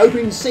iconic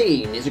opening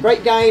scene. It's a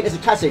great game, it's a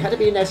classic, had to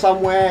be in there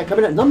somewhere.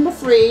 Coming at number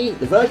 3,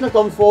 the version I've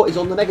gone for is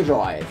on the Mega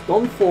Drive.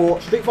 Gone for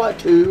Street Fighter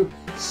 2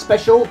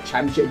 Special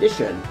Championship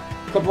Edition.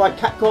 Copyright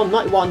Capcom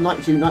 91,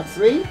 92,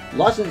 93.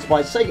 Licensed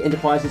by Sega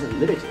Enterprises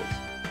Limited.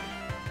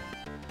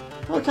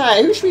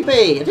 Okay, who should we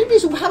be? I didn't really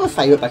sort of have a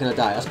favourite back in the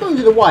day. I suppose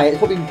in a way it's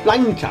probably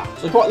Blanca.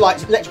 So I quite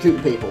liked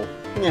electrocuting people.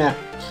 Yeah.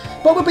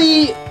 But we'll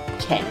be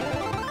Ken.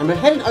 And we're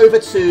heading over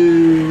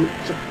to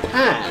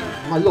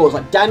Japan. My lord,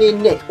 it's like Danny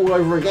and Nick all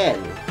over again.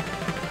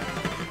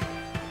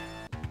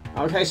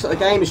 Okay, so the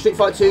game is Street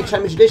Fighter 2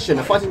 Championship Edition,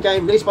 a fighting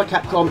game released by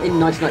Capcom in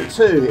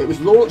 1992. It was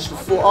launched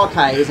for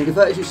arcades and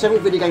converted to several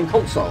video game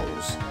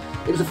consoles.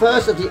 It was the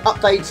first of the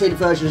updated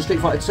version of Street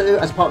Fighter 2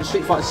 as part of the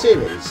Street Fighter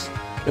series.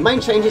 The main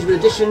changes were the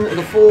addition of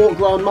the 4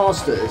 Grand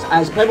Masters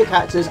as playable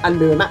characters and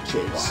mirror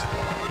matches.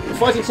 The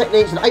fighting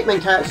techniques of the 8 main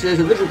characters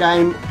of the original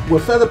game were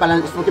further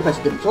balanced for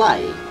competitive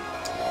play.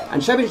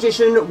 And Champion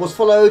Edition was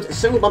followed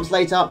several months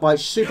later by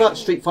Super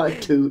Street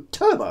Fighter 2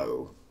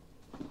 Turbo.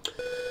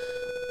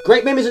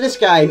 Great memories of this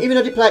game, even though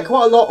I did play it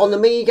quite a lot on the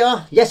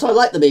Amiga. Yes, I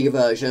like the Amiga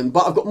version,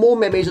 but I've got more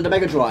memories of the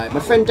Mega Drive. My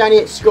friend Danny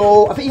at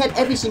school, I think he had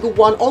every single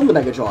one on the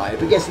Mega Drive.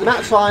 But yes, the amount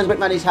of times I went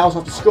round his house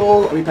after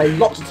school and we played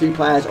lots of 2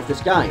 players of this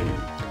game.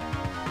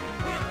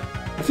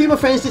 A few of my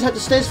friends did have the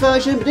SNES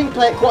version, but didn't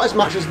play it quite as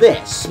much as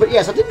this. But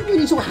yes, I didn't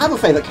really sort of have a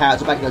favourite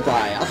character back in the day.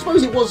 I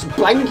suppose it was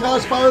Blanca, I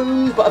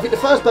suppose, but I think the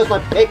first person I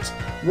picked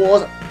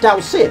was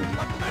Dalsim.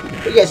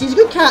 But yes, he's a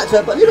good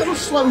character, but a little bit on the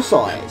slow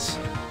side.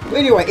 But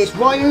anyway, it's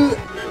Ryu,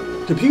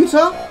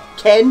 Computer,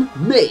 Ken,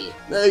 me.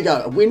 There you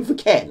go, a win for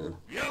Ken.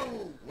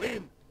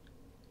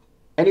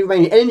 Any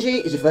remaining energy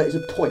is converted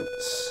to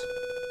points.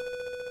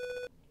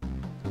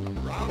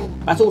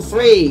 Battle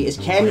 3 is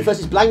Ken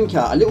versus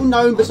Blanca, a little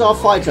known bizarre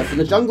fighter from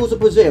the jungles of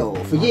Brazil.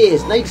 For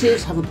years,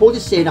 natives have reported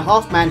seeing a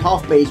half-man,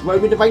 half-beast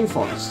roaming the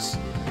rainforests.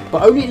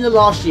 But only in the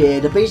last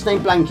year, the beast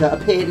named Blanca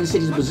appeared in the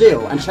cities of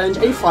Brazil and challenged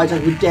any fighter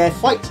who would dare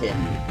fight him.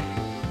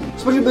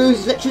 Special moves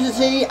is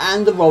electricity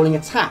and the rolling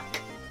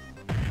attack.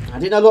 I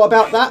didn't know a lot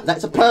about that,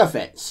 that's a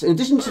perfect. In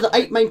addition to the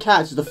 8 main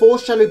characters, the 4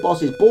 Shadow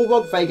bosses,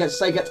 Balrog, Vega,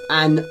 Sagat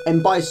and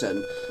M.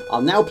 Bison,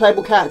 are now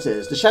playable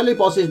characters. The Shadow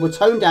bosses were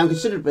toned down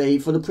considerably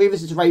from the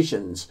previous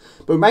iterations,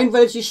 but remain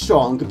relatively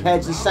strong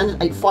compared to the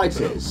standard 8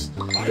 fighters.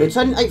 The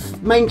returning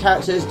 8 main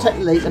characters,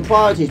 techniques and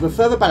priorities were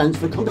further balanced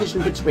for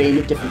competition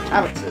between different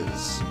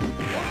characters.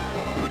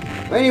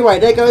 But anyway,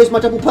 there goes my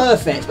double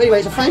perfect. But anyway,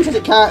 it's a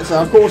fantastic character,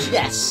 of course,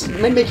 yes.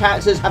 Many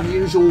characters have the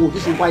usual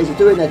different ways of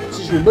doing their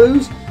traditional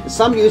moves, and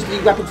some use the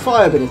rapid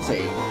fire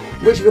ability,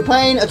 which if you're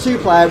playing a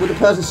 2-player with the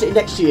person sitting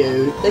next to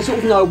you, they sort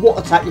of know what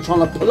attack you're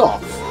trying to pull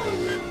off.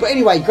 But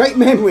anyway, great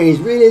memories,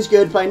 really is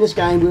good playing this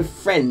game with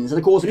friends. And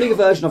of course, the Amiga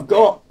version I've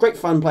got, great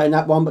fun playing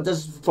that one, but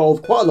does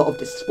involve quite a lot of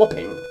disc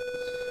swapping.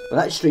 But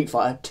that's Street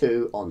Fighter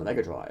 2 on the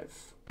Mega Drive.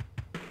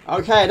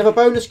 Okay, another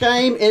bonus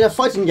game in a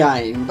fighting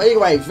game. But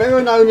anyway, very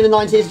well known in the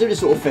 90s to do this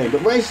sort of thing.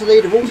 But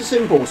basically, the rules are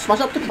simple. Smash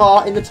up the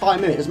car in the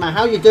time limit. Doesn't matter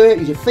how you do it.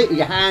 Use your feet or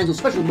your hands or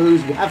special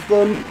moves if you have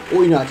them.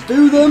 Or you know how to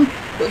do them.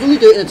 But as long as you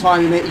do it in the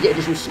time limit, you get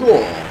additional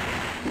score.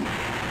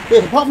 But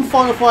yes, apart from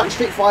Final Fight and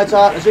Street Fighter,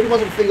 there's only one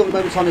thing at the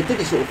moment in time that did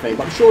this sort of thing.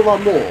 But I'm sure there are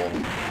more.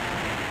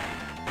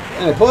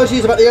 Anyway,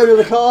 apologies about the owner of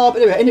the car.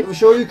 But anyway, in it for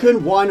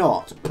Shoryuken, why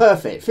not?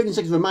 Perfect. 15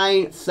 seconds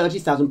remain.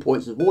 30,000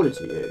 points awarded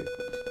to you.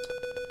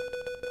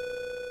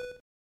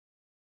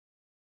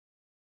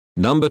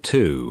 Number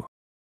 2.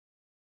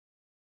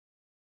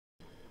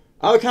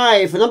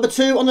 Okay, for number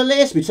 2 on the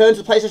list, we turn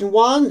to the PlayStation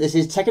 1. This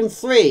is Tekken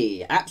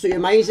 3. Absolutely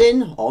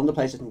amazing on the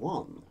PlayStation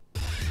 1.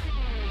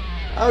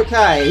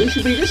 Okay, who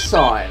should be this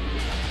time?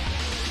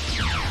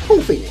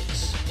 Paul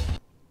Phoenix.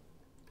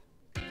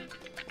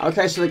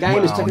 Okay, so the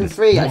game is Tekken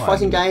 3, a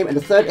fighting game and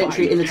the 3rd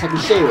entry in the Tekken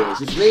series.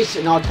 It was released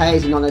in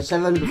arcades in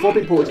 1997 before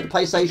being ported to the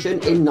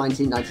PlayStation in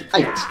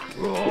 1998.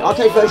 The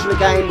arcade version of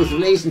the game was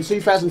released in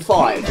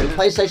 2005 for the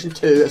PlayStation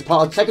 2 as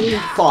part of Tekken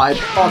 5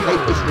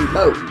 Arcade History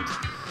Mode.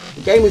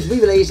 The game was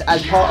re-released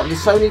as part of the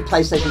Sony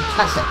PlayStation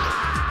Classic.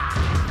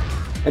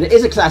 And it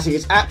is a classic,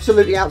 it's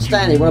absolutely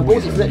outstanding. When I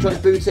bought it for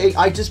Electronics Boutique,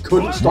 I just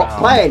couldn't stop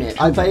playing it.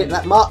 I played it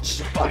that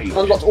much, I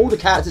unlocked all the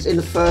characters in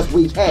the first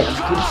weekend, I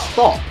just couldn't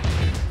stop.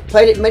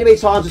 Played it many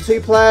times with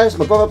 2 players,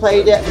 my brother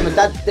played it, and my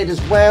dad did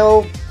as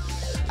well,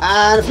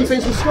 and a few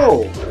friends from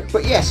school.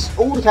 But yes,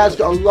 all the characters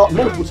got unlocked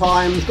multiple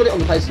times, got it on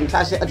the PlayStation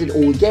Classic, I did it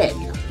all again.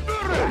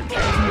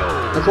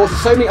 Of course,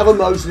 there's so many other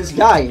modes to this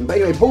game. But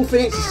anyway, Paul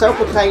Phoenix is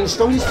self-proclaimed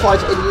strongest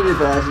fighter in the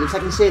universe in the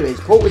Tekken series.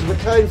 Paul is a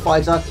recurring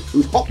fighter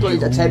whose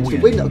hot-blooded attempts to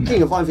win the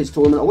King of Iron Fist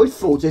tournament are always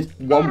thwarted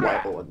one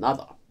way or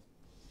another.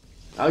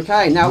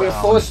 Okay, now we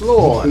have Forrest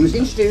Law, who was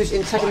introduced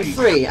in Tekken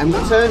 3 and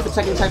returned for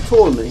Tekken Tag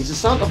Tournament. He's the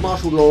son of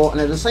Martial Law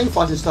and has the same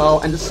fighting style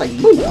and the same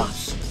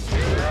moves.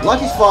 Like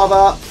his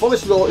father,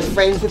 Forrest Law is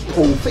friends with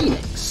Paul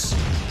Phoenix.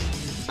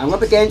 And we're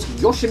up against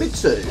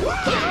Yoshimitsu,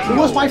 who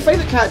was my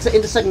favourite character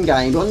in the second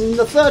game, but in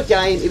the third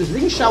game it was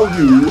Ling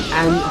Xiaoyu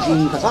and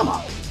Jin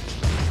Kazama.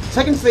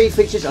 Tekken 3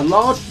 features a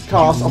large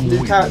cast of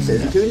new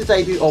characters, including the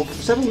debut of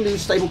several new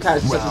stable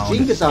characters such as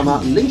Jin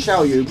Kazama, Ling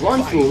Xiaoyu,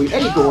 Brian Fury,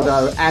 Eddie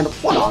Gordo, and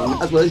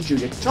Huaneng, as well as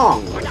Julia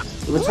Chong,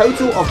 with a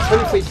total of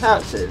 23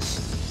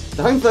 characters.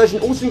 The home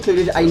version also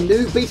included a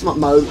new beat-em-up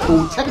mode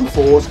called Tekken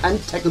Force and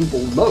Tekken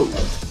Ball mode,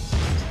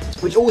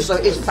 which also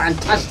is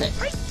fantastic.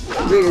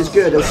 It really is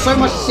good. There was so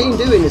much to see him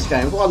do in this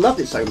game, I loved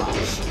it so much.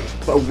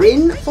 But a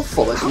win for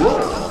Forrest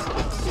Law.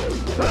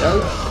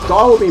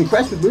 Guy will be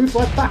impressed with moves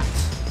like that.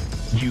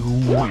 You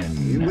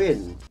win. You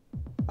win.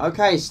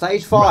 Okay,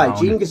 stage 5,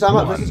 Jin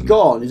Kazama vs.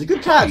 Gon. He's a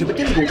good character, but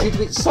difficult due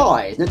to its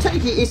size. Now,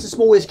 technically, it's the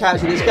smallest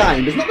character in this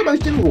game, but it's not the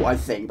most difficult, I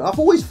think. But I've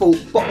always thought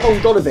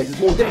Gonovich is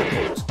more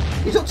difficult.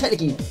 He's not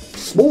technically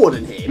smaller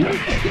than him.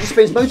 He just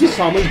spends most of his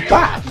time on his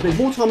back. He spends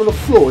more time on the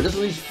floor. He doesn't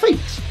on his feet.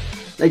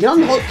 They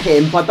can unlock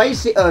him by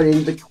basically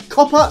earning the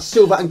copper,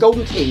 silver, and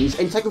golden keys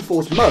in Tekken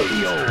Force mode,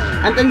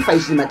 and then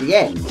facing him at the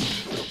end.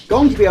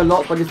 Gon can be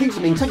unlocked by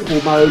defeating him in Tekken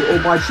Ball mode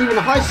or by achieving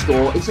a high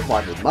score in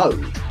survival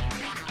mode.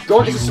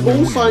 Gon is a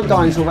small silent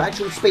dinosaur of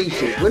actual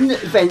species. When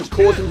the events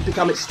caused him to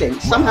become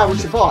extinct, somehow he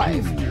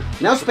survived.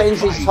 Now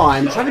spends his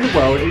time travelling the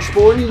world,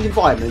 exploring the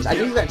environments, and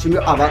interacting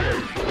with other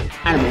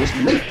animals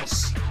and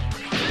meats.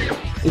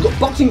 He's got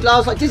boxing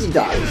gloves like Dizzy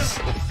does.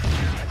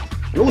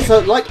 And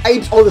also, like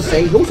Abe's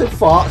Odyssey, he also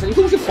farts and he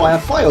can also fire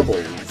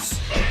fireballs.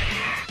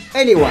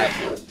 Anyway,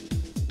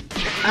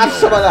 have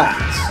some of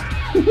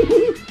that.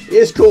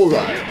 It's cool though.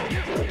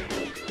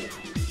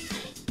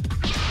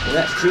 Well,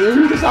 that's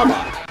Jin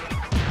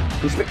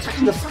Kazama in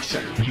spectacular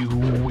fashion. You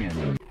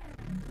win.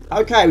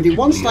 Okay, we do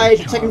one stage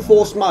of Tekken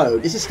Force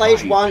mode. This is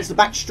stage 1, it's the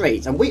back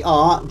streets, and we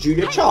are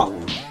Julia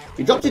Chung,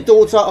 the adopted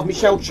daughter of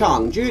Michelle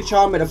Chung. Julia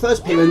Chung made her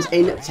first appearance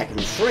in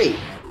Tekken 3.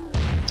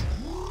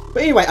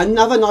 But anyway,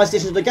 another nice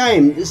addition to the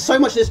game. There's so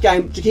much of this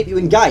game to keep you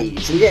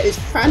engaged, and yeah, it's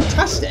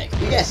fantastic.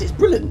 Yes, it's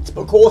brilliant,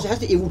 but of course it has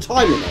the evil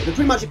time limit. But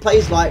pretty much it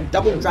plays like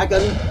Double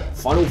Dragon,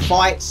 Final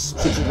Fights,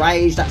 Streets of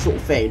Rage, that sort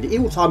of thing. The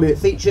evil time limit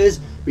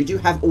features, we do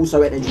have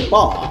also an energy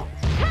bar.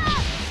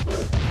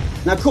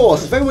 Now of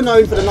course, it's very well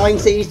known for the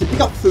 90s to pick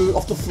up food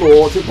off the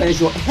floor to replenish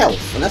your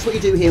health, and that's what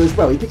you do here as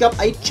well. You pick up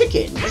a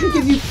chicken. It doesn't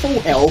give you full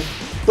health,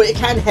 but it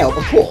can help,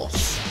 of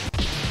course.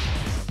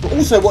 But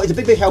also what is a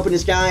big help in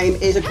this game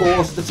is of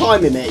course the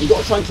time limit. You've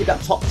got to try and keep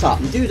that topped up.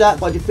 You do that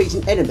by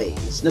defeating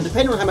enemies. Now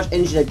depending on how much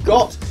energy they've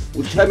got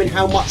will determine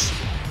how much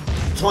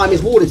time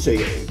is awarded to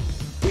you.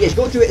 But yes, you've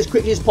got to do it as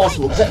quickly as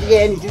possible because at the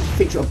end you do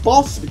feature a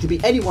boss, which could be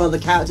any one of the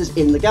characters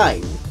in the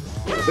game.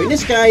 But in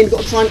this game you've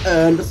got to try and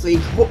earn the 3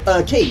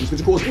 keys, which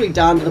of course will be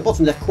done in the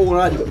bottom left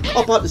corner. You've got the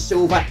copper, the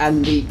silver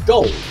and the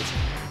gold.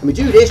 And we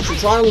do this to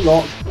try and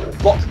unlock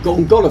Bok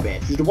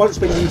Gongolovich, who's the one that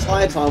spends his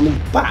entire time on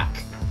his back.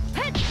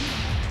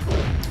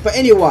 But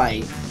anyway,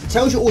 it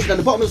tells you also down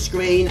the bottom of the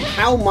screen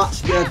how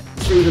much you're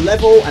through the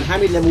level and how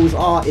many levels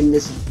are in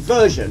this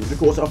version, which of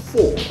course are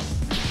 4.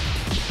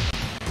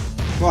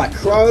 Right,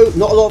 Crow,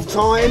 not a lot of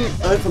time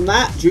earned from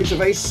that due to a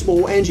very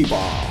small energy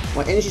bar.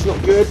 My energy's not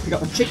good, pick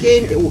up a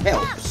chicken, it all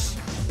helps.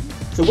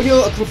 So when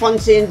you're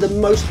confronting the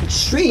most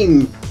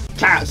extreme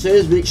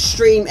characters with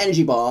extreme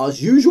energy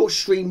bars, use your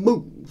extreme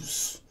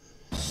moves.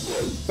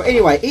 But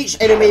anyway, each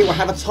enemy will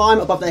have a time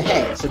above their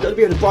head. So don't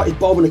be the brightest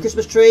bulb on the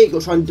Christmas tree. You've got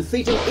to try and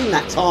defeat them in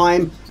that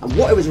time, and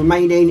whatever's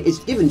remaining is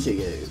given to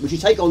you, which you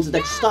take on to the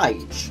next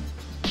stage.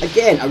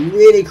 Again, a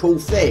really cool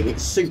thing.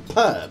 It's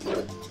superb.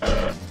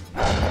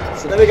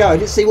 So there we go.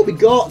 Let's see what we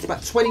got. It's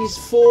about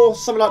 24,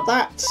 something like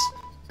that.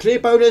 Clear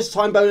bonus,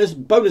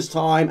 bonus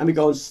time, and we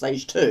go on to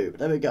stage 2. But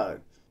there we go.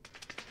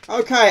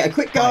 Okay, a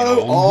quick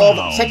go of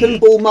Tekken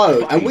Ball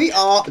mode, and we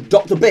are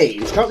Dr. B,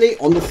 who's currently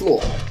on the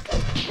floor.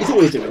 He's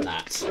always doing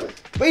that.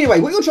 But anyway,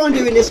 what you're trying to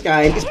do in this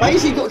game is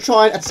basically you've got to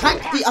try and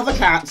attack the other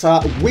character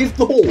with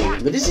the ball. Now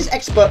this is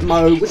expert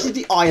mode, which is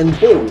the iron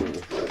ball.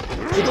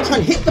 So you've got to try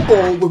and hit the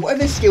ball with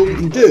whatever skill you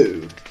can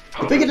do.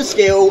 The bigger the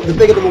skill, the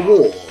bigger the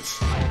reward.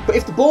 But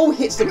if the ball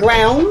hits the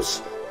ground,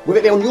 whether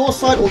it be on your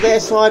side or their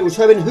side, will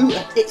determine who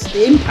hits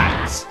the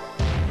impact.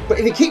 But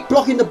if you keep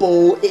blocking the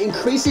ball, it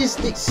increases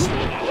its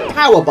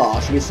power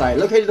bar, should we say,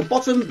 located at the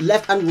bottom,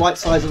 left and right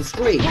sides of the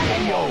screen.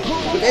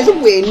 But there's a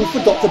win for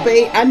Dr.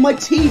 B, and my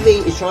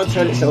TV is trying to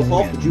turn itself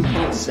off, but you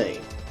can't see.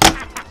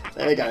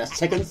 There we go, that's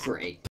Tekken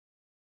 3.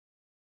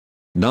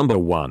 Number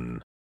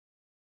 1.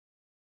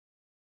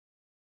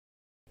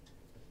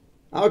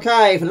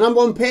 Okay, for the number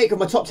 1 pick of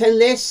my top 10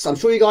 lists, I'm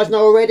sure you guys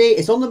know already,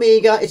 it's on the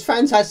Amiga, it's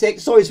fantastic,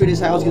 sorry Swedish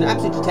House, going to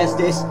absolutely detest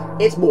this,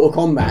 it's Mortal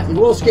Kombat. If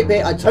you want to skip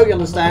it, I totally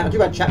understand, I do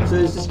have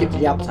chapters, just skip to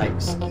the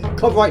outtakes.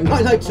 Copyright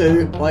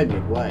 1902 by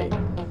Midway.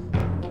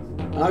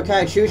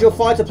 Okay, choose your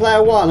fighter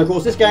player 1. Of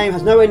course, this game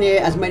has nowhere near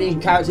as many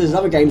characters as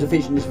other games are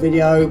featured in this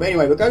video, but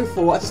anyway, we're going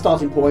for, as a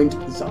starting point,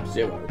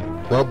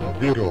 Sub-Zero.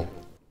 Sub-Zero.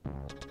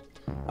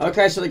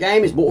 Okay, so the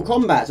game is Mortal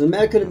Kombat, an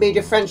American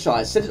media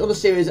franchise centered on a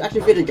series of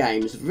action video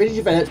games originally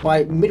developed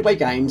by Midway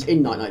Games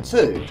in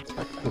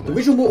 1992. The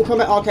original Mortal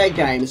Kombat arcade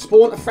game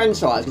spawned a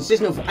franchise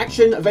consisting of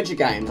action-adventure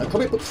games, a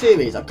comic book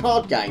series, a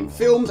card game,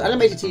 films,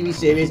 animated TV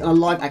series, and a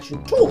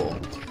live-action tour.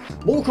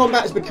 Mortal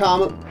Kombat has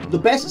become the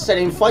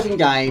best-selling fighting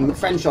game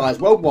franchise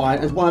worldwide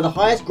and is one of the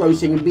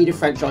highest-grossing media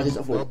franchises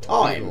of all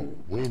time.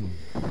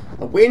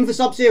 A win for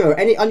Sub-Zero,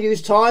 any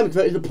unused time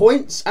converted to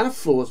points, and a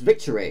flawless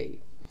victory.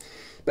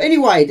 But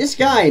anyway, this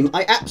game,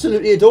 I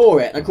absolutely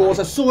adore it. Of course,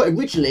 I saw it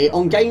originally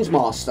on Games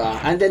Master,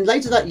 and then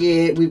later that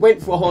year, we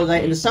went for a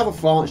holiday in the south of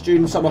France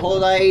during the summer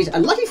holidays,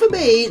 and lucky for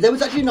me, there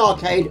was actually an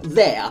arcade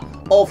there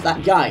of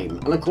that game.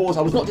 And of course,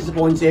 I was not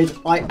disappointed,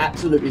 I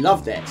absolutely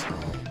loved it.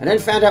 And then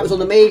found out it was on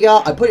the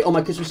Amiga, I put it on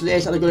my Christmas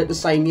list, and I got it the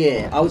same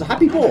year. I was a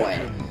happy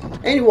boy.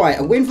 Anyway,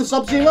 a win for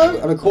Sub-Zero,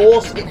 and of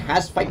course, it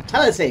has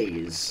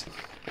fatalities.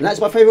 And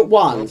that's my favourite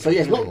one. So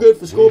yes, not good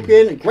for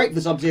Scorpion, great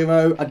for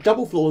Sub-Zero, a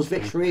double flawless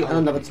victory and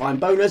another time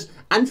bonus,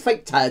 and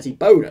fatality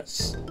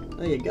bonus.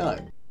 There you go.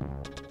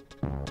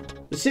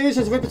 The series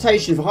has a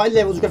reputation for high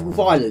levels of graphical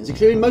violence,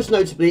 including most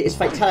notably its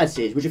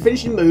fatalities, which are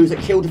finishing moves that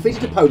kill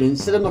defeated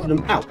opponents instead of knocking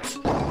them out.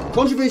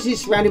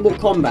 Controversies surrounding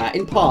Mortal Kombat,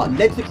 in part,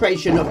 led to the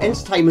creation of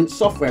entertainment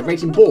software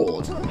rating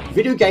board,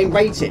 video game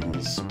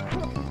ratings.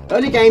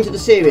 Early games of the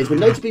series were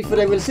notably for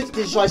their realistic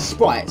digitized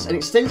sprites and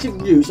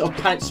extensive use of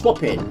palette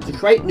swapping to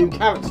create new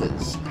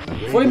characters.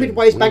 Following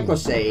Midway's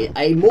bankruptcy,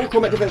 a Mortal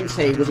Kombat development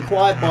team was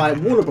acquired by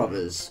Warner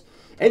Brothers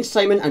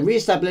Entertainment and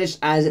re-established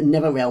as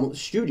NetherRealm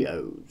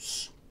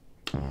Studios.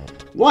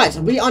 Right,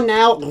 we are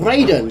now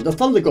Raiden, the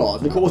Thunder God.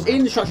 And of course, in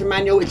the instruction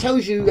manual, it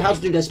tells you how to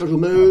do their special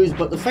moves,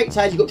 but the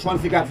fatalities you've got to try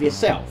and figure out for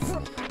yourself.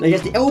 Now, he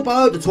has the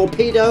elbow, the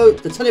torpedo,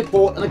 the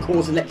teleport, and of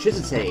course,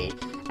 electricity.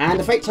 And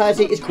the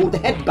fatality is called the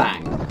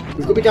headbang,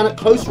 which will be done at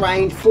close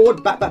range,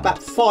 forward, back, back, back,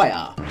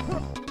 fire.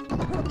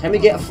 Can we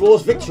get a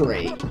flawless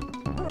victory?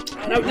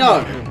 I don't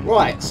know.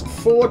 Right,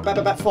 forward, back,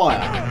 back, back,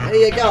 fire.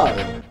 There you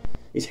go.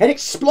 His head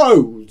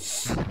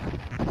explodes.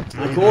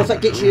 And of course,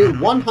 that gets you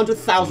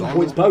 100,000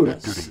 points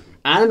bonus.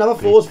 And another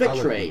flawless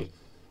victory.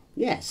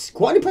 Yes,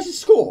 quite an impressive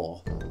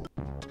score.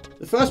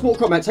 The first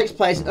Mortal Kombat takes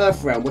place in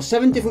Earthrealm, where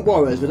 7 different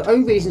warriors with their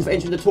own reasons for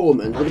entering the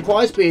tournament, with the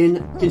prize being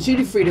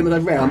conceded freedom of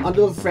their realm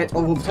under the threat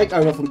of a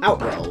takeover from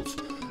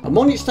Outworld.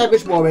 Among the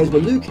established warriors were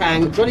Liu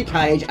Kang, Johnny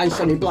Cage and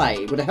Sonya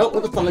Blade. With the help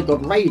of the Thunder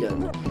God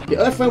Raiden, the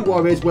Earthrealm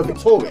warriors were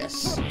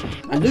victorious,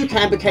 and Liu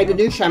Kang became the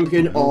new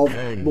champion of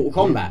Mortal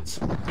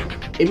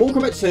Kombat. In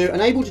Mortal Kombat 2,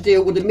 unable to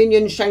deal with the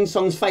minion Shang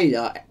Tsung's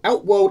failure,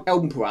 Outworld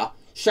Emperor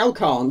Shao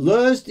Kahn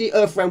lures the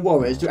Earthrealm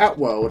warriors to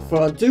Outworld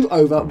for a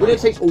do-over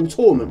winner-takes-all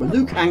tournament, where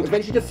Liu Kang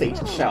eventually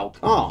defeats Shao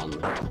Kahn.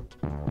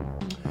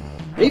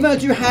 And even though I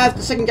do have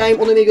the second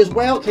game on the Amiga as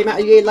well, it came out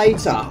a year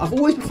later, I've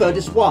always preferred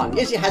this one.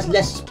 Yes, it has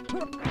less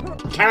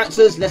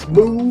characters, less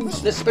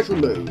moves, less special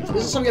moves.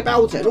 There's something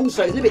about it, and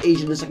also it's a little bit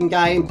easier than the second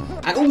game,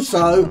 and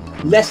also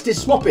less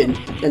dis-swapping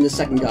than the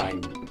second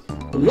game.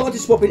 A lot of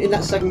dis-swapping in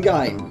that second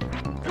game.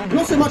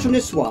 Not so much on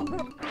this one.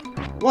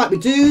 Right, we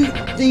do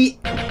the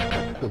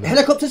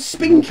helicopter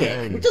spin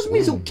kick, which doesn't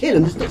mean it'll kill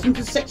him, just knocks him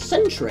to the next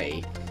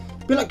century.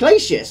 A bit like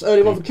Glacius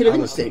earlier on for Killer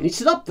Instinct. He's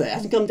still up there,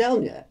 hasn't come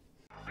down yet.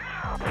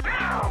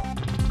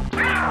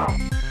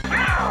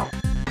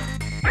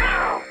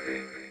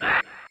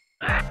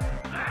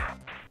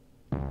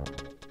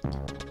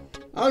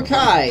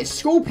 Okay,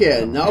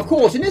 Scorpion. Now, of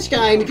course, in this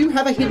game, you do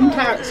have a hidden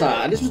character,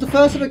 and this was the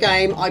first ever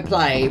game I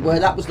played where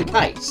that was the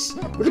case,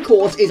 which, of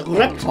course, is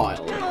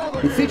Reptile,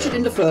 who featured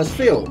in the first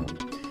film.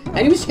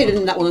 And he was hidden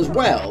in that one as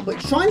well, but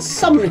to try and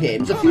summon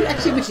him, there's a few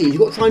activities you've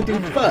got to try and do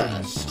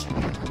first.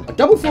 A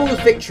double flawless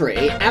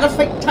victory and a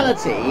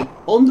fatality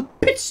on the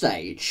pit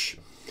stage.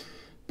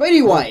 But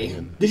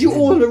anyway, did you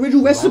order the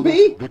original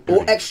recipe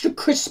or extra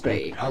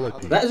crispy?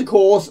 That is, of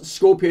course,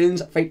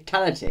 Scorpion's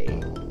fatality.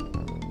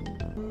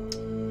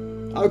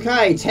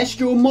 Okay, test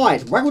your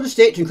might. Waggle the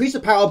stick to increase the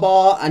power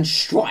bar and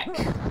strike.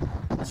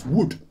 That's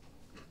wood.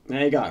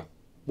 There you go.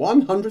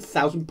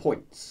 100,000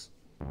 points.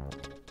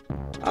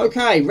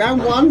 Okay,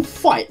 round 1,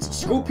 fight.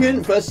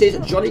 Scorpion versus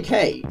Johnny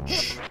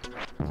Cage.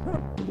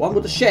 The one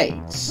with the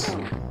shades.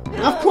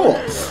 Now, of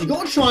course, you've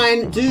got to try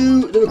and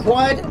do the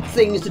required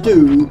things to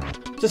do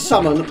to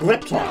summon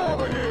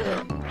Reptile.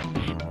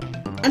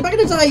 And back in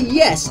the day,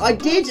 yes, I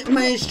did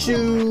manage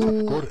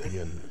to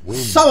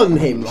summon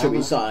him, shall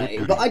we say,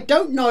 but I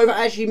don't know if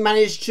I actually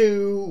managed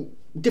to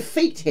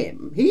defeat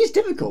him. He is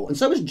difficult, and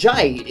so is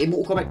Jade in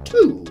Mortal Kombat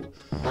 2.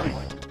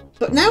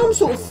 But now I'm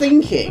sort of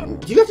thinking,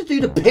 do you have to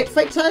do the pit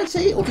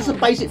fatality or just a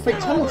basic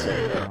fatality?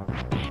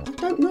 I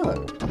don't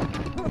know.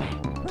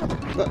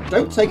 but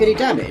don't take any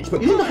damage.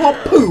 But using the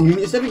harpoon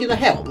is never going to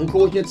help and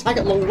cause you to attack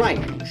at long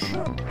range.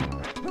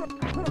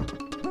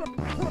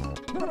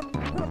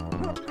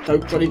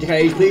 Don't, Johnny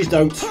Cage, please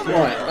don't.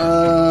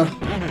 Right,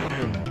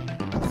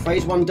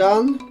 phase 1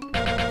 done.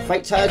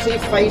 Fatality,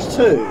 phase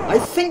 2. I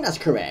think that's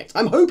correct.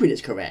 I'm hoping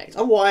it's correct.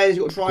 Otherwise,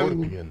 you've got to try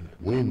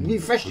and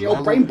refresh your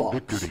old brain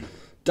box.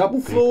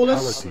 Double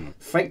flawless.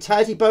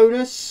 Fatality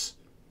bonus.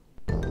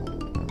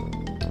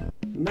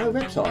 No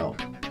reptile.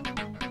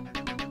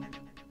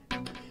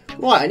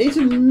 Right, I need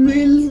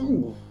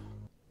to...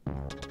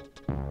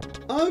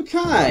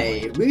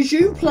 Okay,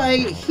 resume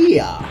play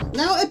here.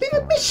 Now, a bit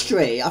of a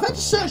mystery. I've had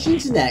to search the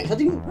internet because I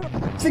didn't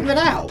figure it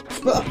out.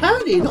 But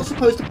apparently you're not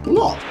supposed to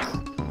block.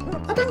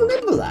 I don't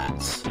remember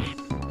that.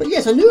 But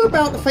yes, I knew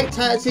about the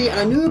fatality and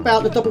I knew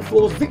about the double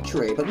flawless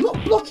victory, but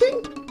not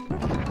blocking?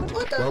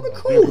 I don't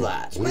recall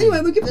that. But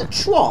anyway, we'll give it a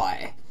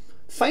try.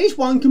 Phase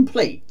 1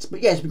 complete.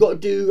 But yes, we've got to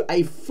do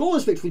a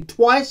flawless victory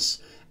twice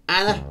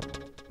and a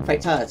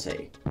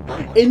fatality.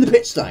 In the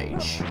pit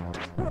stage.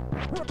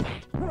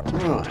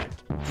 Right.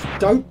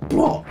 Don't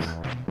block.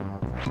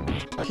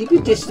 Keep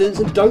your distance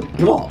and don't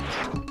block.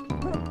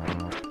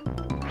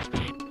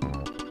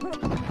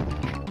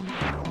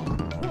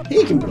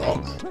 He can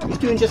block. He's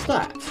doing just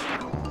that.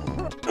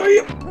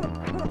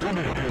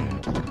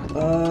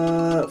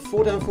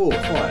 4 down 4,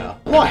 fire.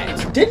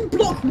 Right, didn't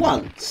block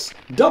once.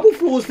 Double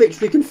flawless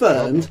victory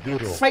confirmed.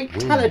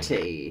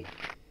 Fatality.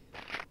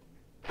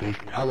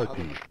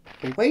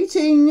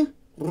 Awaiting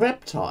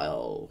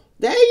reptile.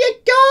 There you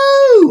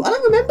go! I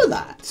don't remember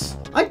that.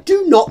 I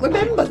do not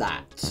remember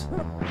that.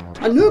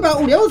 I knew about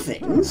all the other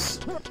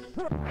things.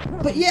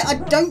 But yeah, I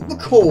don't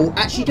recall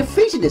actually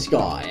defeating this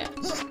guy.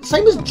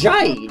 Same as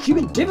Jade. She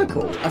was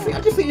difficult. I think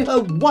I defeated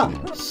her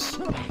once.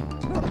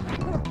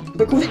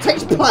 Because it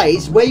takes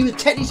place where you were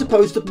technically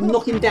supposed to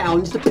knock him down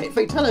into the pit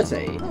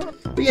fatality.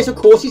 But yes, of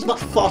course, he's much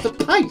faster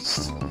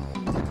paced.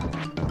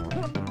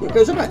 It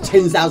goes about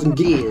 10,000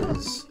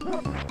 gears.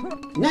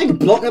 Now you can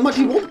block how much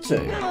you want to.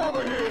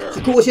 So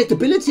of course, he has the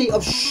ability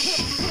of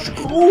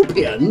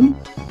Scorpion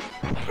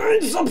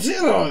and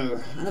Sub-Zero.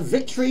 And a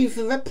victory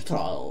for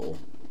Reptile.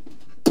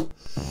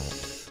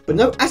 But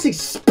no acid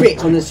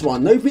spit on this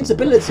one. No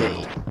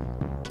invincibility.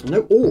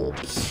 No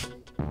orbs.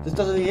 Just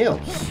does anything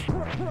else.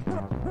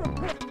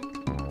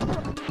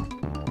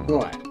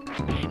 Right.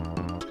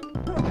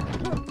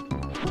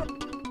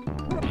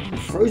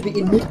 Throws me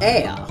in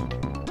mid-air.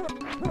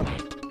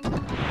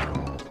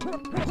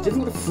 It's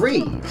difficult to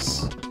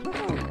freeze.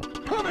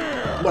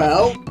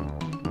 Well,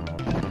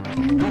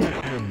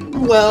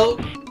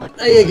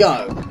 there you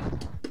go.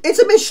 It's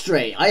a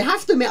mystery. I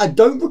have to admit, I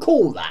don't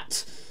recall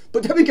that.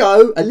 But there we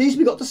go. At least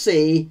we got to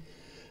see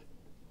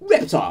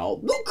Reptile.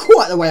 Not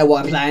quite the way I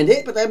planned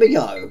it, but there we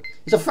go.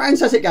 It's a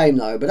fantastic game,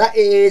 though. But that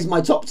is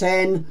my top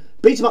 10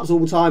 beat 'em ups all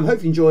the time.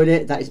 Hope you enjoyed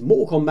it. That is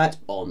Mortal Kombat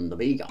on the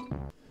Vega.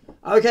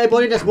 Okay,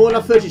 buddy, that's more than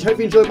enough footage. Hope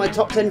you enjoyed my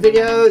top 10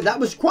 video. That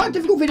was quite a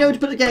difficult video to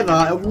put together.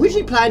 I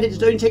originally planned it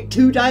to only take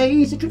 2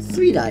 days. It took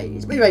 3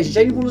 days. But anyways, if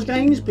you're Warner's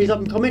Games, please like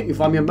and comment. You can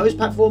find me on most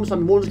platforms.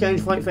 Find me Warner's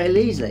Games, find it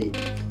fairly easy.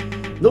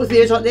 Not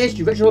videos like this,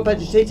 you retro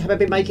budget have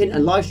been making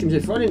and live streams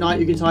on Friday night.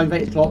 You can time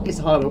 8 o'clock. It's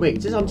the highlight of the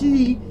week. So I'm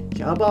GG.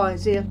 Ciao, bye.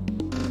 See ya.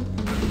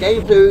 The game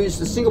includes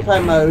the single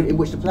player mode in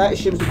which the player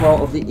assumes the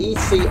role of the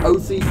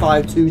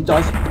EC0352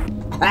 dice.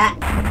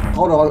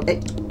 Hold on.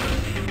 Hiccups.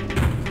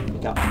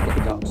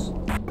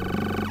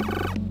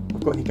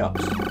 I've got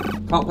hiccups.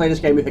 Can't play this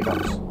game with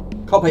hiccups.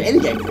 Can't play any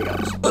game with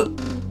hiccups.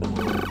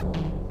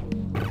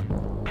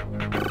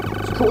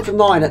 It's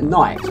 8:45 at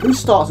night. Who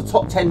starts a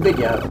top 10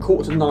 video at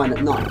 8:45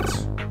 at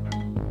night?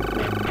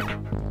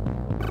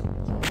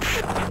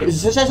 It was a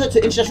successor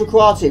to International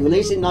Karate,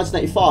 released in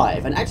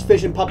 1985, and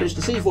Activision published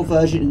the Season 4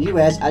 version in the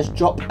US as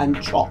Drop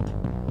and Chop.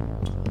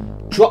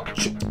 Chop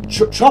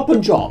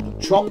and Drop.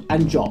 Chop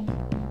and Drop.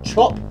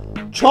 Chop,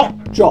 Drop.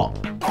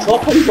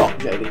 Chop and Drop,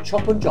 Jamie.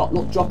 Chop and Drop,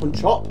 not Drop and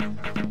Chop.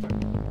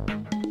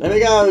 There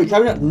we go.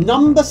 Coming up,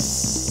 number 8.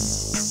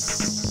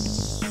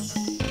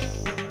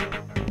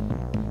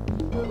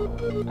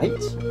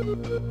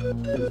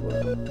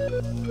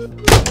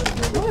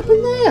 What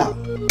happened there?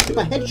 Look at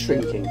my head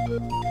shrinking.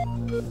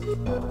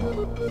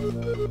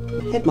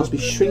 My head must be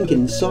shrinking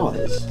in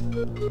size.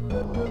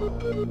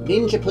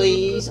 Ninja,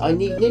 please. I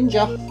need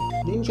ninja.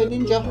 Ninja.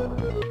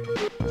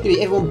 It's gonna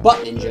be everyone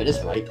but ninja at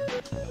this rate.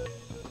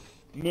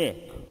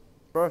 Nick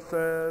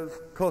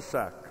versus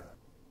Cossack.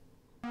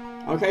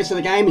 Okay, so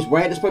the game is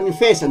Way of the Exploding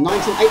Fist, a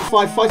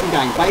 1985 fighting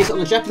game based on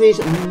the Japanese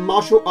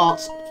martial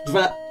arts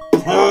developed.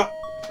 Hold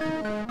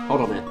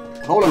on a minute.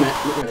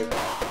 Not ready.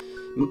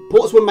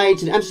 Ports were made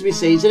to the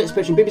MCBC, Zenit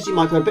Spectrum, BBC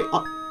Micro.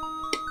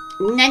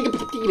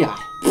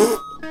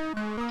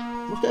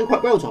 It's going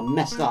quite well, so I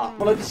messed up.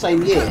 Followed the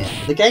same year.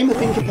 The game has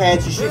been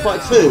compared to Street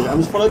Fighter 2 and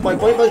was followed by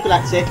Body Blows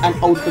Galactic and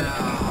Ultimate.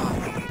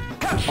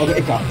 I'll get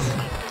hiccups.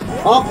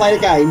 Can't play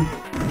the game.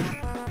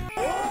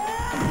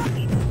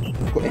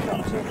 Got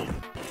hiccups.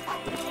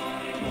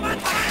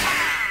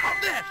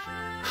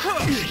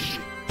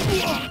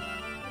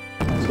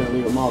 It's going to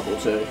leave a marble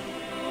too.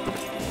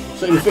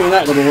 So you're feeling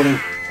that in the morning.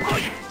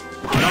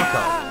 Oh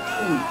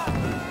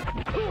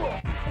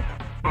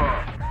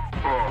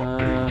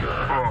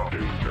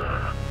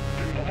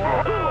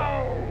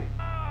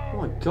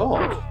my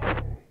god.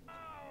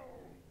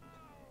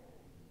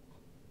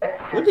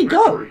 Where'd he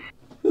go?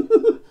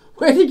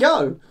 Where'd he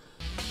go?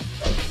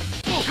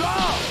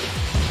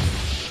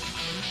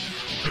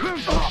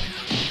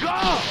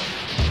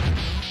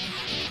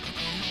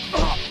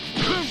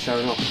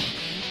 Showing off.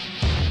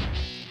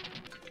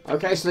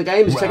 Okay, so the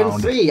game is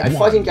Tekken 3, a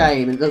fighting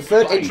game, and the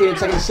third entry in the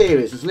Tekken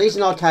series was released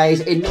in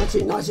arcades in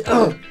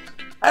 1990.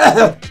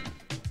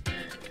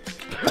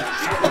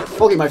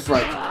 Foggy my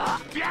throat.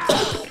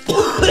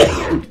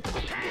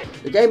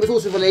 The game was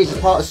also released as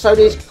part of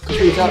Sony's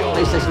computer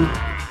PlayStation.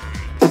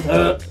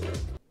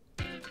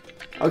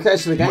 Okay,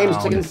 so the game is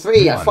Tekken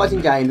 3, a fighting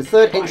game, the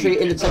third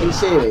entry in the Tekken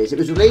series. It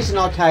was released in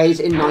arcades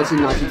in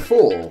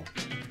 1994.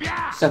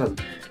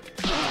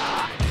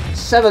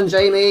 7,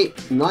 Jamie,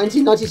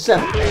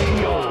 1997.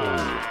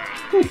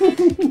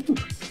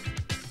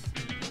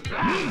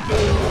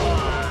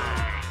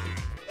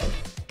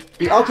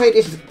 The arcade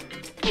is...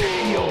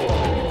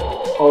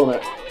 Hold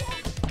on.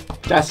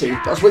 Gassy,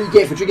 that's what you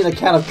get for drinking a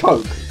can of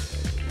Coke.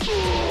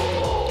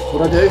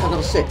 What do? I've got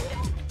a sip.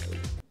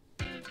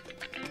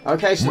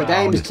 Okay, so the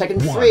game is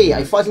Tekken 3,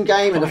 a fighting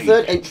game and the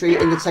third entry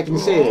in the Tekken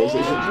series.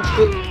 It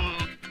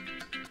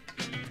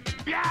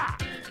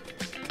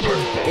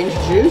was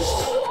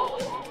introduced.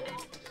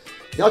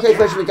 The arcade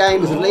version of the game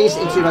was released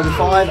in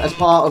 2005 as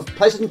part of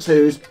PlayStation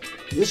 2's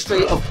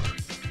history of...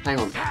 Hang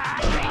on.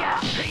 How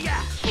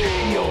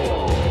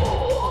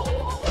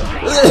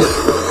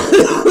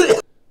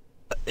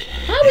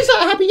is that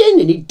a happy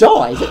ending? He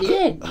dies at the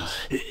end.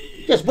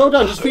 Yes, well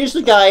done. Just finish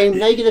the game.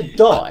 Now you're going to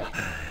die.